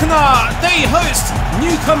the Maracanã, they host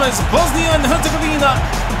newcomers Bosnia and Herzegovina.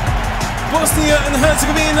 Bosnia and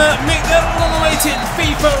Herzegovina make their long-awaited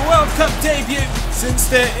FIFA World Cup debut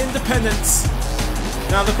since their independence.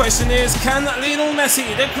 Now the question is, can Lionel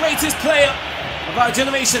Messi, the greatest player of our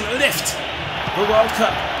generation, lift the World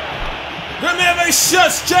Cup? Romero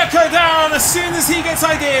shuts Dzeko down as soon as he gets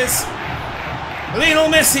ideas.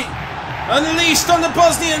 Lionel Messi, unleashed on the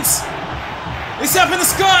Bosnians. It's up in the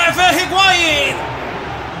sky for Higuain.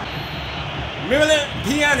 Miralem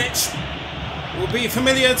Pjanic will be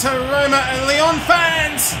familiar to Roma and Lyon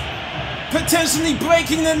fans, potentially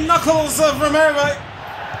breaking the knuckles of Romero.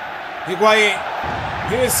 Higuain.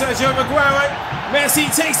 Here's Sergio Aguero. Messi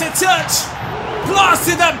takes the touch.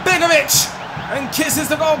 Blasted at Begovic and kisses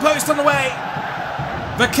the goalpost on the way.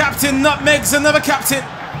 The captain nutmegs another captain.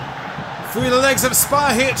 Through the legs of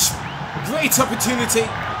Spahic. Great opportunity.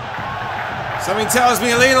 Something tells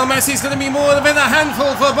me Lionel Messi is going to be more than a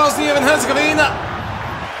handful for Bosnia and Herzegovina.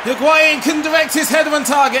 Higuain can direct his header on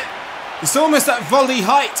target. It's almost at volley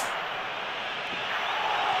height.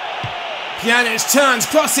 Pjanic turns,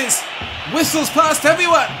 crosses, whistles past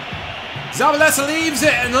everyone. Zabaleta leaves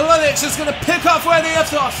it, and Lulic is going to pick off where they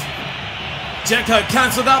left off. Dzeko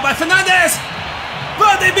cancelled out by Fernandez,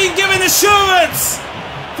 but they've been given assurance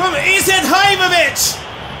from Izedhajmovic,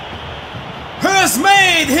 who has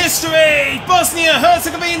made history.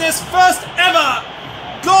 Bosnia-Herzegovina's first ever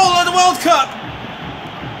goal of the World Cup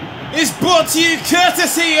is brought to you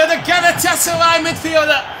courtesy of the Galatasaray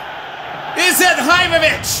midfielder,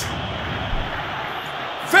 Izedhajmovic.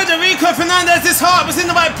 Federico Fernandez's heart was in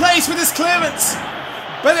the right place with his clearance,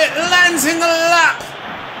 but it lands in the lap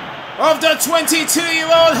of the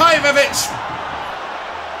 22-year-old Hajrovic.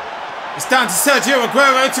 It's down to Sergio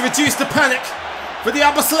Aguero to reduce the panic for the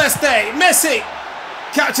Alba Celeste. Messi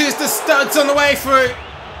catches the studs on the way through.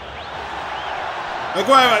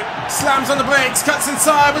 Aguero slams on the brakes, cuts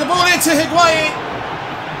inside with the ball into Higuain.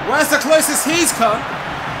 Where's the closest he's come?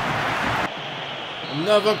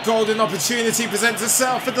 Another golden opportunity presents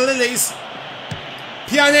itself for the Lilies.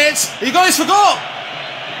 Pjanic, he goes for goal.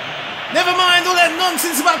 Never mind all that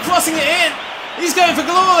nonsense about crossing it in. He's going for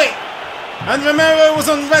glory. And Romero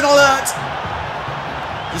was on red alert.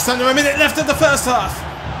 Just under a minute left of the first half.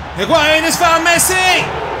 Higuain has found Messi.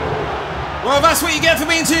 Well, that's what you get for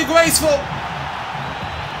being too graceful.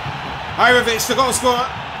 Hajrovic, the goal scorer.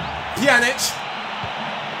 Pjanic.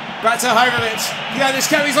 Back to Hajrovic. Pjanic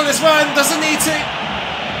carries on his run, doesn't need to.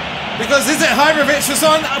 Because is it Hajrovic was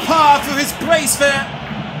on a par for his brace there.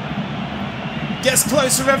 Gets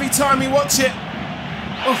closer every time we watch it.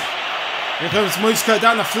 Oh. Here comes Mykle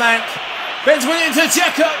down the flank. Bends one into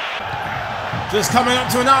Dzeko. Just coming up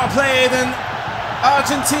to an hour played and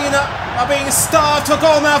Argentina are being starved for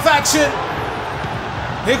goalmouth action.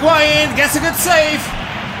 Higuain gets a good save.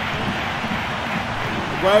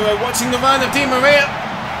 Aguero watching the run of Di Maria.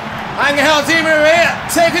 Angel Di Maria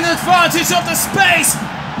taking advantage of the space.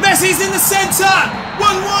 Messi's in the centre.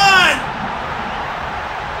 1-1.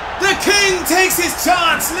 The king takes his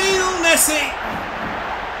chance. Lionel Messi.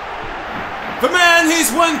 The man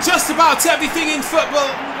who's won just about everything in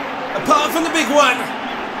football, apart from the big one,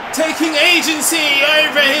 taking agency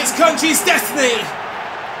over his country's destiny.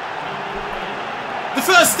 The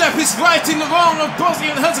first step is righting the wrong of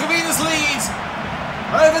Bosnia and Herzegovina's lead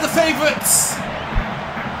over the favourites.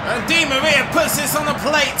 And Di Maria puts this on the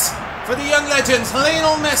plate for the young legend,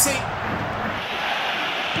 Lionel Messi.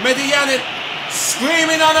 Medianin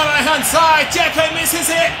screaming on the right hand side. Dzeko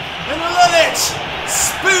misses it. And Lulic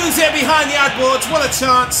spoons it behind the ad boards. What a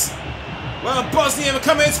chance. Well, Bosnia have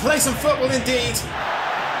come here to play some football indeed.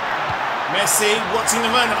 Messi watching the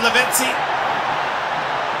run of Lavezzi.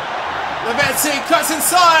 Lavezzi cuts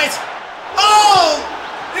inside. Oh!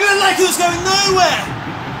 It looked like it was going nowhere.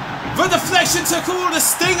 The deflection took all the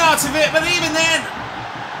sting out of it, but even then,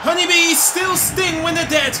 honeybees still sting when they're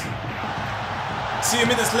dead. 2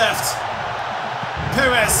 minutes left.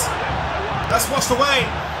 Perez. That's washed away.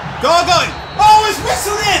 Gargo. Oh, it's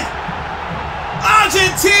whistled in.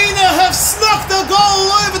 Argentina have snuck the goal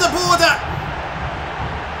over the border.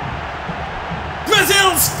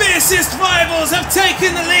 Brazil's fiercest rivals have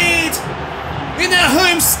taken the lead in their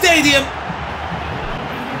home stadium.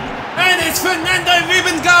 And it's Fernando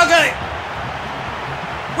Ruben Gargo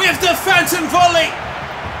with the phantom volley.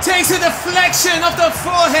 Takes a deflection off the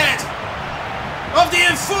forehead of the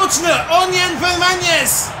unfortunate Onion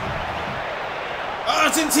Bermañez.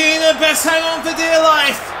 Argentina best hang on for dear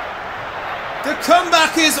life. The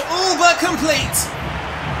comeback is all but complete.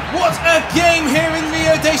 What a game here in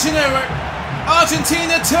Rio de Janeiro.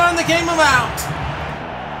 Argentina turned the game around.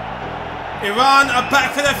 Iran are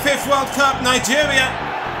back for their 5th World Cup. Nigeria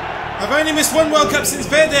have only missed 1 World Cup since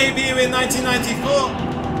their debut in 1994.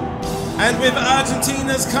 And with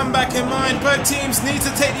Argentina's comeback in mind, both teams need to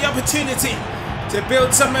take the opportunity to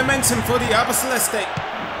build some momentum for the Alba Celeste.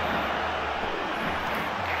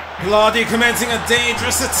 Vladi commencing a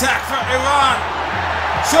dangerous attack for Iran.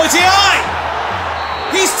 Shoji-ai!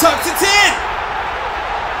 He's tucked it in!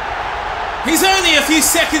 He's only a few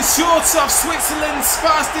seconds short of Switzerland's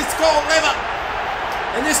fastest goal ever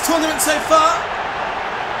in this tournament so far.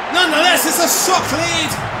 Nonetheless, it's a shock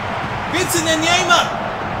lead. Vincent Enyema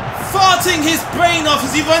farting his brain off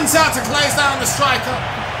as he runs out to close down the striker.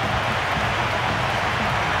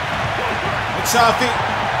 Muchafi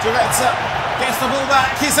directs up, gets the ball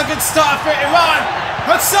back. Here's a good start for Iran.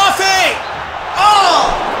 Muchafi!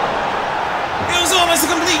 Oh! It was almost a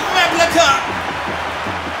complete replica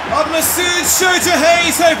of Masoud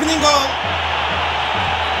Shojaei's opening goal.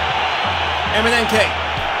 Emenike,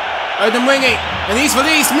 Odemwingie, and he's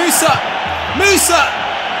released. Musa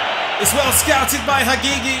is well scouted by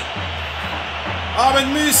Hagigi.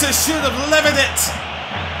 Ahmed Musa should have levered it.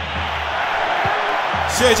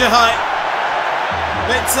 Shojaei,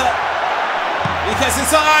 Retza, he gets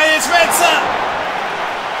inside, it's Retza.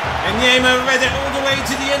 And Enyema read it all the way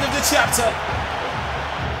to the end of the chapter.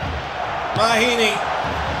 Mahini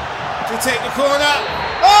to take the corner.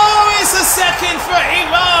 Oh, it's a second for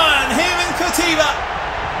Iran here in Katiba.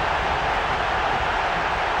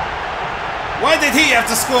 Why did he have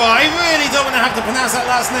to score? I really don't want to have to pronounce that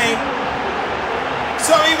last name.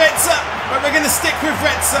 Sorry, Retza, but we're going to stick with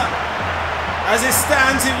Retza. As it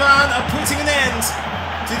stands, Iran are putting an end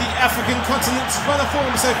to the African continent's run of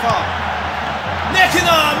form so far. Neck and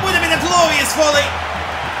arm, would have been a glorious volley.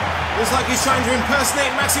 Looks like he's trying to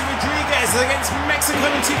impersonate Maxi Rodriguez against Mexico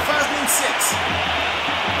in 2006.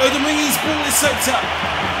 Odomwingi's ball is soaked up.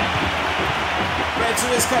 Red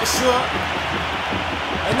is cut short.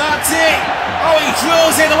 And that's it. Oh, he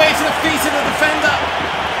drills it away from the feet of the defender.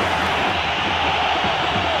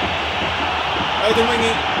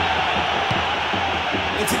 Odomwingi.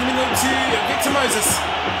 Into the middle to Victor Moses.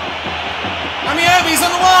 Amiobi's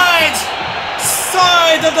on the wide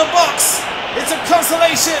side of the box. It's a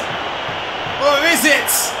consolation. Or is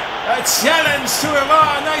it a challenge to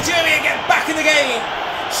Iran? Nigeria get back in the game.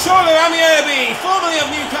 Shola Amiobi, formerly of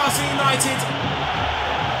Newcastle United.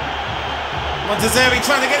 Montezeri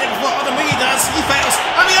trying to get it before Odomwingi does. He fails.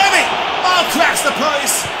 Amiobi! Oh, cracks the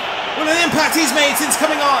post. What an impact he's made since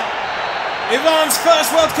coming on. Iran's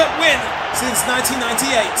first World Cup win since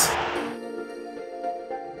 1998.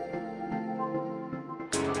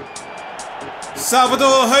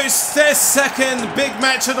 Salvador hosts their second big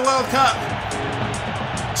match of the World Cup.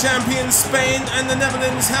 Champions Spain and the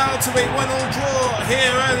Netherlands held to a 1-1 draw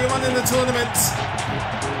here earlier on in the tournament.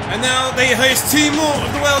 And now they host two more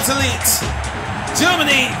of the world's elite.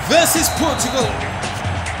 Germany versus Portugal.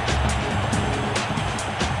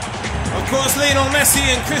 Of course, Lionel Messi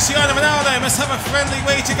and Cristiano Ronaldo must have a friendly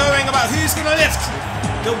wager going about who's going to lift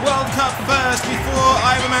the World Cup first before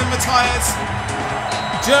Ironman retires.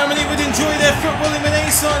 Germany would enjoy their footballing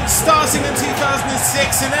renaissance starting in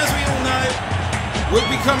 2006 and, as we all know, would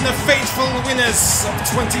become the fateful winners of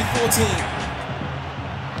 2014.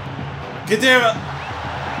 Khedira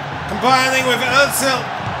combining with Özil.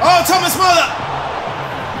 Oh, Thomas Müller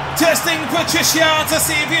testing Patricia to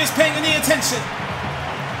see if he was paying any attention.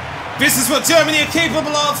 This is what Germany are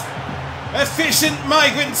capable of. Efficient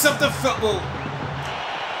migrants of the football.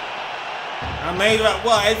 Almeida out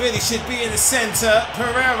wide, really should be in the centre.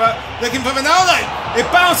 Pereira looking for Ronaldo. It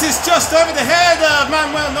bounces just over the head of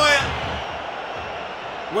Manuel Neuer.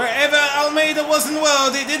 Wherever Almeida was in the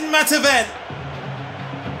world, it didn't matter then.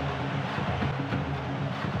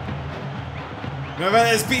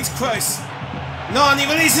 Morales beats Kroos. Nani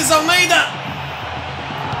releases Almeida.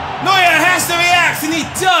 Neuer has to react, and he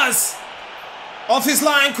does. Off his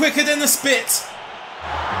line quicker than the spit.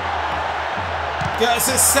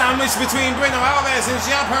 Gets a sandwich between Bruno Alves and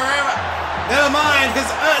Jean Pereira. Never mind,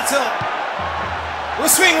 because Özil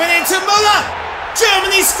will swing one into Müller.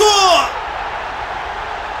 Germany score!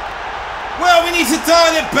 Well, we need to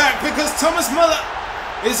dial it back because Thomas Müller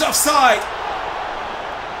is offside.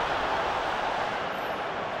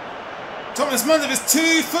 Thomas Müller is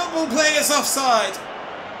two football players offside.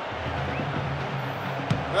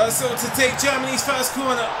 Özil to take Germany's first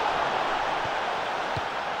corner.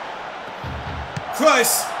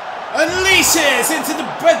 Kroos unleashes into the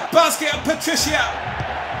breadbasket of Patricia.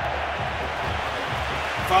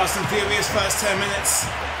 Fast and furious first 10 minutes.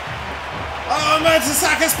 Oh,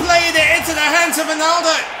 Mertesacker played it into the hands of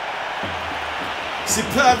Ronaldo.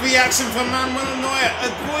 Superb reaction from Manuel Neuer,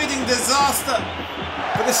 avoiding disaster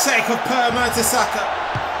for the sake of Per Mertesacker.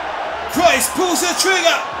 Kroos pulls the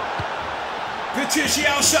trigger.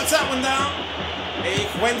 Patricia shuts that one down. A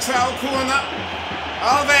Quentrell corner.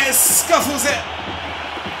 Alves scuffles it.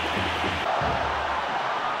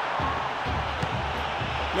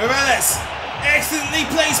 Morales excellently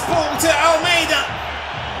placed ball to Almeida.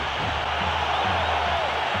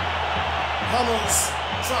 Hummels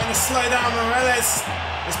trying to slow down Morales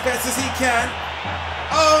as best as he can.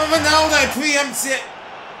 Oh, Ronaldo preempts it.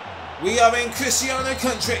 We are in Cristiano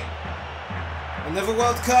country. Another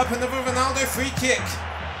World Cup, another Ronaldo free kick.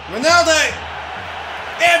 Ronaldo!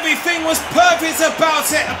 Everything was perfect about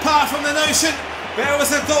it apart from the notion there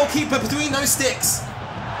was a goalkeeper between those sticks.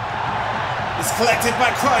 It's collected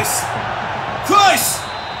by Kroos. Kroos!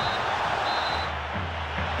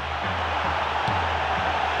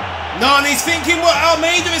 Nani's thinking what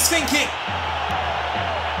Almeida is thinking.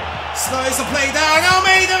 Slows the play down.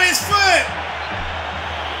 Almeida is through.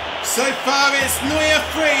 So far it's Neuer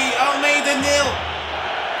 3, Almeida 0.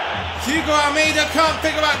 Hugo Almeida can't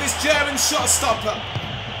figure out this German shot stopper.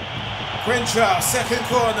 Quintrell, second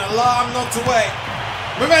corner, Lahm knocked away.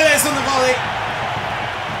 Morales on the volley.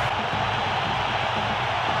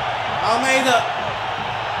 Almeida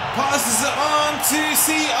passes it on to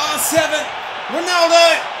CR7. Ronaldo.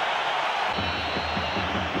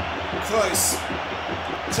 Close.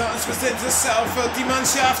 Chance presents itself for Die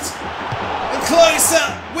Mannschaft. And Closer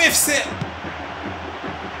whiffs it.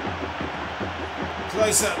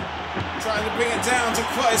 Closer trying to bring it down to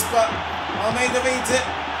Kroos, but Almeida reads it.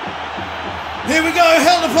 Here we go,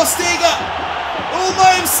 Helder Postiga. All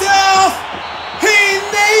by himself. He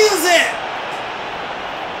nails it.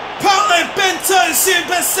 Paulo Bento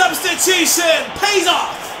super substitution pays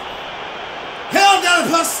off. Helder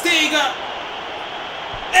Postiga,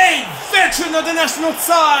 a veteran of the national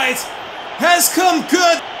side, has come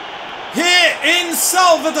good here in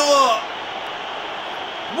Salvador.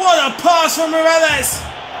 What a pass from Morales.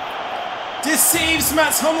 Deceives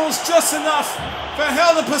Mats Hummels just enough for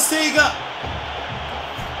Helder Postiga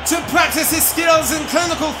to practice his skills in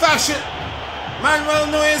clinical fashion. Manuel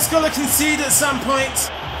Neuer's got to concede at some point.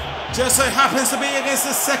 Just so happens to be against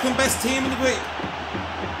the second best team in the group.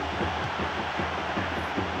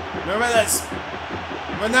 Morales.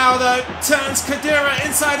 Ronaldo turns Khedira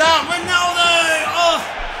inside out. Ronaldo! Oh!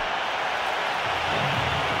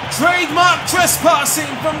 Trademark trespassing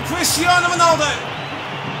from Cristiano Ronaldo.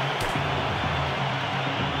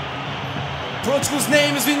 Portugal's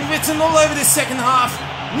name has been written all over this second half.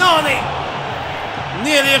 Nani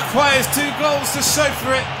nearly acquires 2 goals to show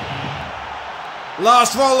for it.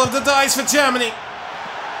 Last roll of the dice for Germany.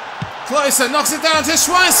 Closer, knocks it down to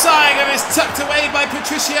Schweinsteiger. It's tucked away by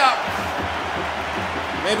Patricia.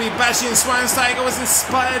 Maybe Bastian Schweinsteiger was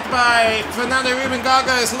inspired by Fernando Ruben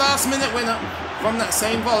Gargo's last minute winner from that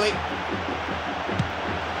same volley.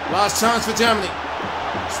 Last chance for Germany.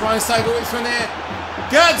 Schweinsteiger whips one in.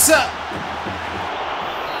 Goetze.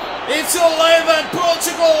 It's all over.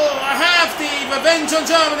 Portugal have the revenge on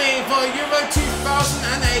Germany for Euro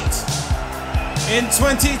 2008. In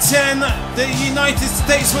 2010, the United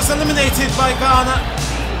States was eliminated by Ghana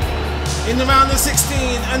in the round of 16,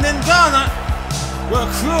 and then Ghana were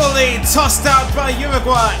cruelly tossed out by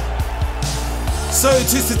Uruguay. So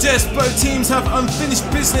to suggest both teams have unfinished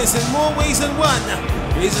business in more ways than one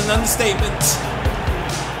is an understatement.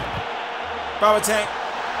 Boateng.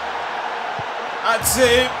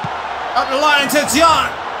 Atsu. Up the line to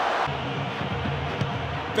John.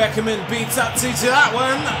 Beckerman beats Atsu to that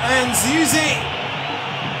one, and Zuzi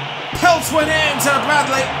pelts one in to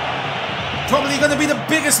Bradley. Probably going to be the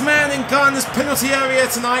biggest man in Ghana's penalty area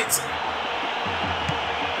tonight.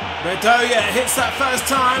 Bedoya hits that first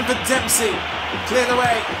time, but Dempsey cleared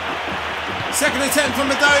away. Second attempt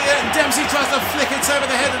from Bedoya, and Dempsey tries to flick it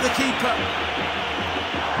over the head of the keeper.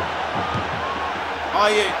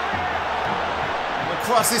 Ayew. The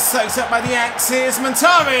cross is soaked up by the axe. Here's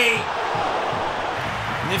Montari.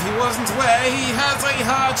 And if he wasn't aware, he has a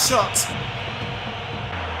hard shot.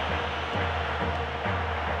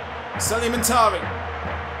 Sully Montari.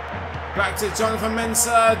 Back to Jonathan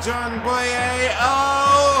Mensah, John Boye.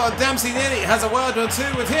 Oh, Dempsey nearly has a word or two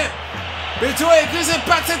with him. Bedoya gives it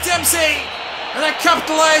back to Dempsey. And that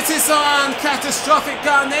capitalizes on catastrophic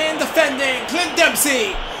Ghanaian defending. Clint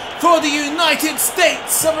Dempsey for the United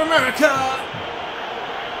States of America.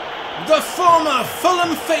 The former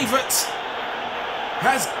Fulham favourite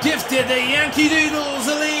has gifted the Yankee Doodles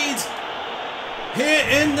a lead here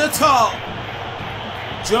in Natal.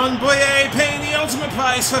 John Boye paying the ultimate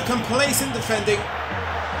price for complacent defending.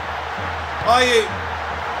 Ayew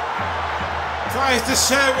tries to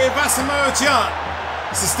share with Asamoah Gyan.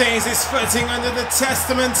 Sustains his footing under the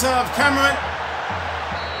testament of Cameron.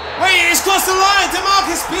 Wait, he's crossed the line.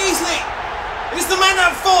 DeMarcus Beasley is the man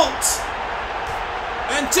at fault.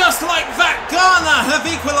 And just like that, Ghana have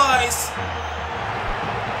equalised.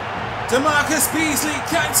 DeMarcus Beasley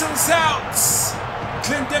cancels out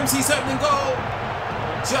Clint Dempsey's opening goal.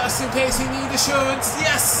 Just in case he needs assurance,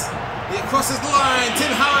 yes, he crosses the line.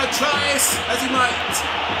 Tim Howard tries, as he might,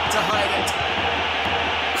 to hide it.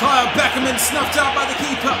 Kyle Beckerman snuffed out by the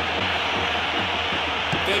keeper.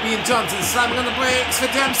 Fabian Johnson slamming on the brakes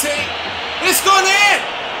for Dempsey. It's gone in!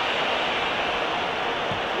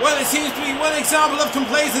 Well, it seems to be one example of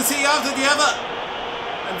complacency after the other.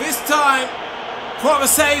 And this time,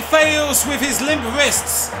 Quarace fails with his limp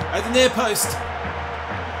wrists at the near post.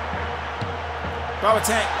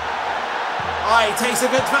 Boateng. He takes a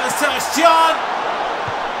good first touch. John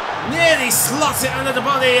nearly slots it under the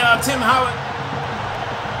body of Tim Howard.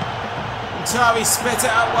 And Chari spit it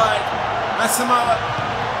out wide. Asamoah.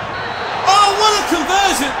 Oh, what a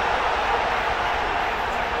conversion!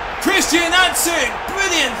 Christian Atsu,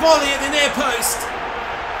 brilliant volley at the near post.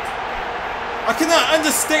 I cannot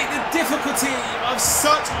understate the difficulty of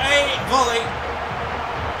such a volley.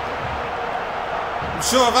 I'm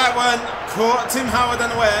sure that one caught Tim Howard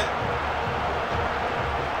unaware.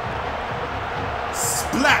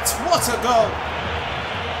 Splat, what a goal.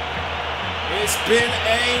 It's been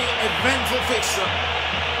an eventful fixture,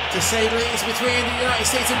 to say the least, between the United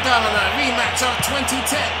States and Ghana. Rematch of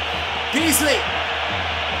 2010. Beasley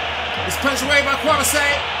is punched away by Quarace.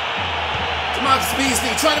 DeMarcus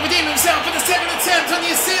Beasley trying to redeem himself for the second attempt on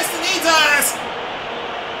the assist, and he does.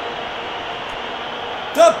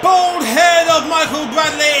 The bold head of Mykle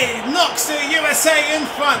knocks the USA in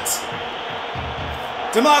front.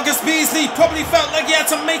 DeMarcus Beasley probably felt like he had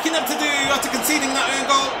some making up to do after conceding that own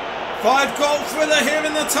goal. 5-goal thriller here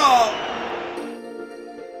in the Tar.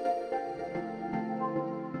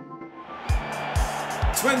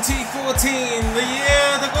 (2014), the year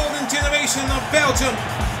the golden generation of Belgium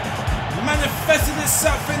manifested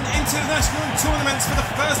itself in international tournaments for the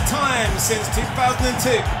first time since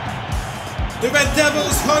 2002. The Red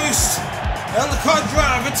Devils host El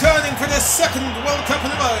Khadra, returning for their second World Cup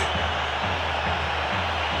in a row.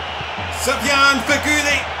 Sufyan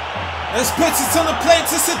Feghouli has put it on the plate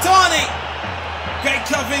to Sedani. Great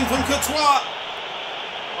covering from Courtois.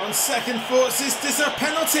 On second thoughts, is this a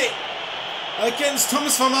penalty against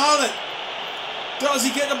Thomas van Aalen? Does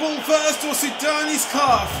he get the ball first or Sedani's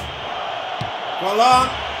calf? Voila,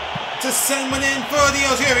 to send one in for the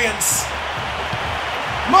Algerians.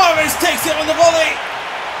 Mahrez takes it on the volley.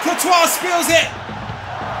 Courtois spills it.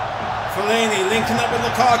 Fellaini linking up with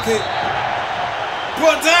Lukaku.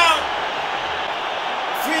 Brought down.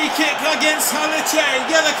 Free kick against Haliche.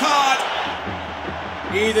 Yellow card.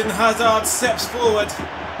 Eden Hazard steps forward.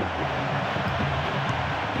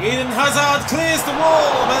 Eden Hazard clears the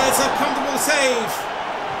wall, but it's a comfortable save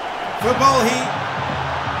for Bolhi.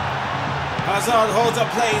 Hazard holds up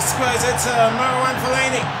play, squares it to Marouane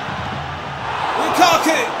Fellaini.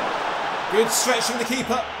 Lukaku! Good stretch from the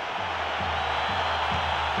keeper.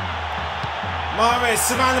 Mahrez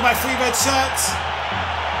surrounded by 3 red shirts.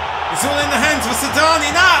 It's all in the hands of Sedani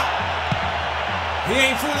now! He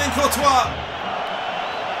ain't fooling Courtois.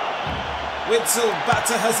 Witzel back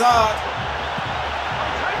to Hazard.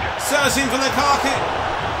 Searching for Lukaku.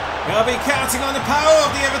 He'll be counting on the power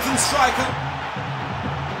of the Everton striker.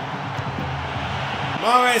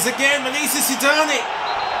 Mahrez again releases Sedani.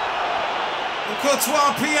 And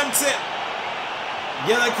Courtois preempts it.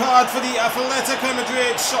 Yellow card for the Atletico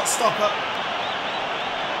Madrid shot stopper.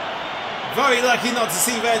 Very lucky not to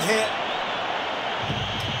see red here.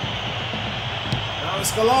 Now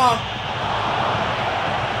it's Galan.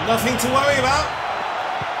 Nothing to worry about.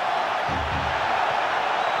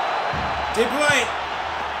 De Bruyne.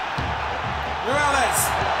 Morales.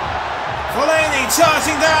 Fellaini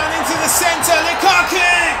charging down into the centre.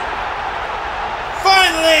 Lukaku!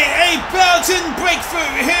 Finally, a Belgian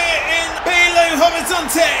breakthrough here in Belo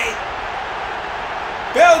Horizonte.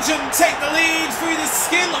 Belgium take the lead through the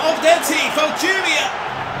skin of their teeth. Algeria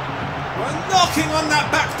were knocking on that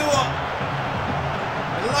back door.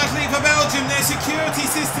 And luckily for Belgium, their security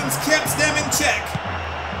systems kept them in check.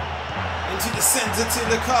 Into the centre to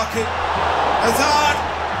Lukaku. Hazard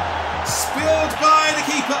spilled by the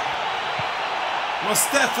keeper.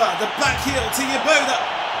 Mostefa, the black heel to Yeboda.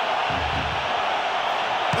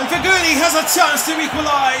 And Feghouli has a chance to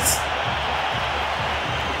equalise.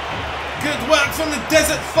 Good work from the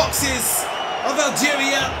Desert Foxes of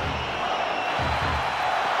Algeria.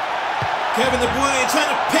 Kevin De Bruyne trying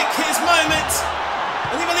to pick his moment.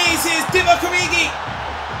 And he releases Divock Origi.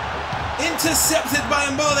 Intercepted by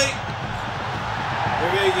Mboli.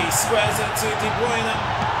 Origi squares it to De Bruyne.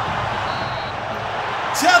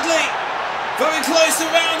 Chadli very close to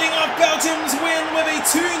rounding off Belgium's win with a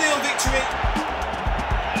 2-0 victory.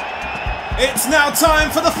 It's now time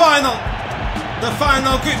for the final. The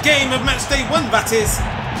final group game of match day 1, that is.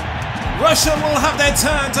 Russia will have their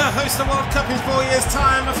turn to host the World Cup in 4 years'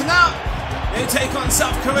 time, but for now, they take on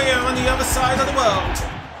South Korea on the other side of the world.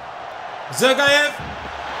 Zergayev.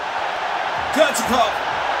 Kurchakov.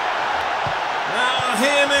 Now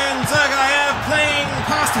him and Zergayev playing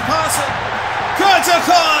pass to parcel.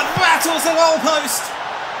 Kurchakov rattles the goalpost.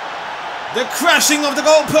 The crashing of the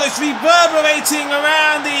goalpost reverberating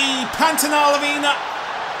around the Pantanal Arena.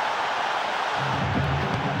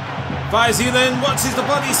 Vaisilen watches the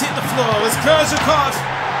bodies hit the floor as Kurchakov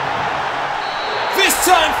this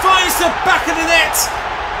time finds the back of the net.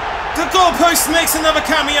 The goalpost makes another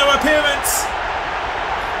cameo appearance.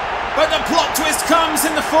 But the plot twist comes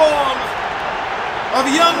in the form of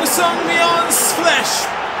young Sung Myeon's flesh.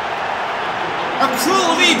 A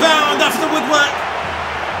cruel rebound off the woodwork.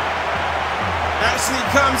 Actually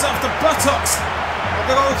comes off the buttocks of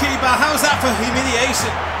the goalkeeper. How's that for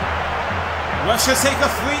humiliation? Russia take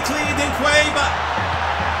a freak lead in Cueva.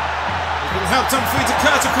 It's been helped on through to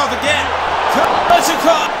Kurchakov again.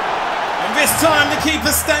 Kurchakov! And this time the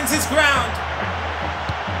keeper stands his ground.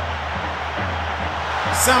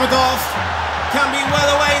 Samadov can be well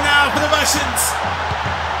away now for the Russians.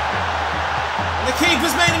 And the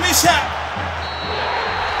keeper's made a mishap.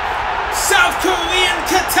 South Korean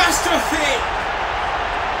catastrophe.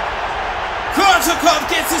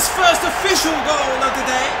 Kurchakov gets his first official goal of the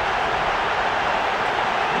day.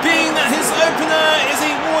 being that his opener is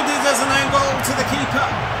awarded as an own goal to the keeper.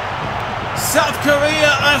 South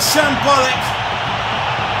Korea are shambolic.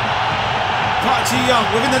 Park Ji-young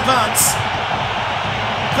with an advance.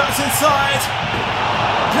 Cuts inside.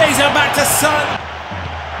 Plays it back to Sun.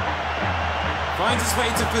 Finds his way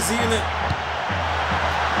to Brazilian.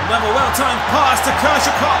 Another well-timed pass to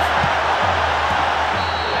Kershakov.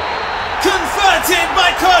 Converted by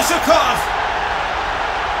Kershakov.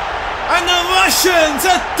 And the Russians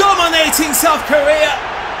are dominating South Korea.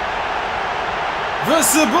 The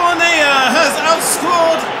Zabornaya has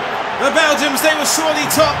outscored the Belgians. They were surely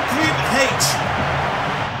top Group H.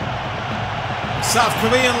 South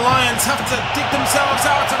Korean Lions have to dig themselves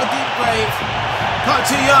out of a deep grave. Park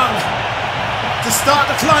Ji-young to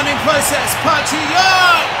start the climbing process. Park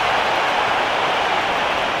Ji-young!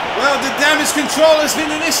 Well, the damage control has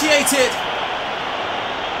been initiated.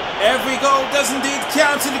 Every goal does indeed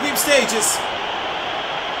count in the group stages.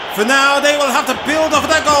 For now, they will have to build off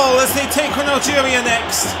that goal as they take on Algeria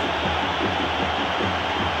next.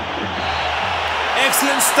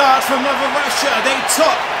 Excellent start from Mother Russia. They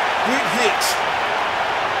top Group H.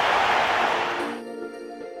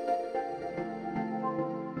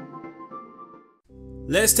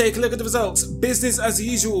 Let's take a look at the results. Business as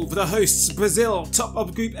usual for the hosts, Brazil, top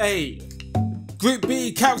of Group A. Group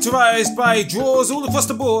B characterised by draws all across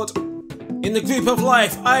the board. In the group of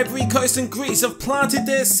life, Ivory Coast and Greece have planted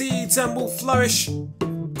their seeds and will flourish.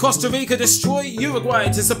 Costa Rica destroy Uruguay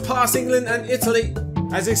to surpass England and Italy.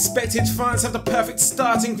 As expected, France have the perfect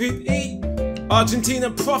start in Group E. Argentina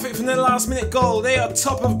profit from their last minute goal. They are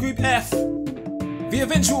top of Group F. The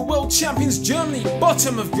eventual world champions Germany,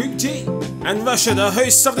 bottom of Group G. And Russia, the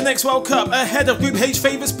hosts of the next World Cup, ahead of Group H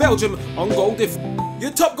favourites Belgium on goal difference. Your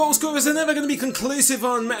top goal scorers are never going to be conclusive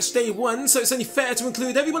on match day 1, so it's only fair to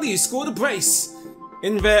include everybody who scored a brace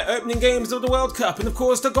in their opening games of the World Cup, and of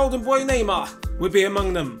course the golden boy Neymar would be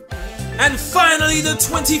among them. And finally, the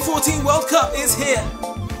 2014 World Cup is here.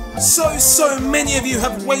 So many of you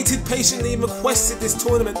have waited patiently and requested this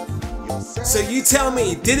tournament. So you tell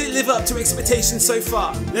me, did it live up to expectations so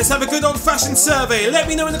far? Let's have a good old-fashioned survey. Let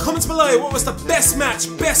me know in the comments below what was the best match,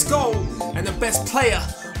 best goal, and the best player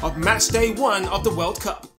of match day 1 of the World Cup.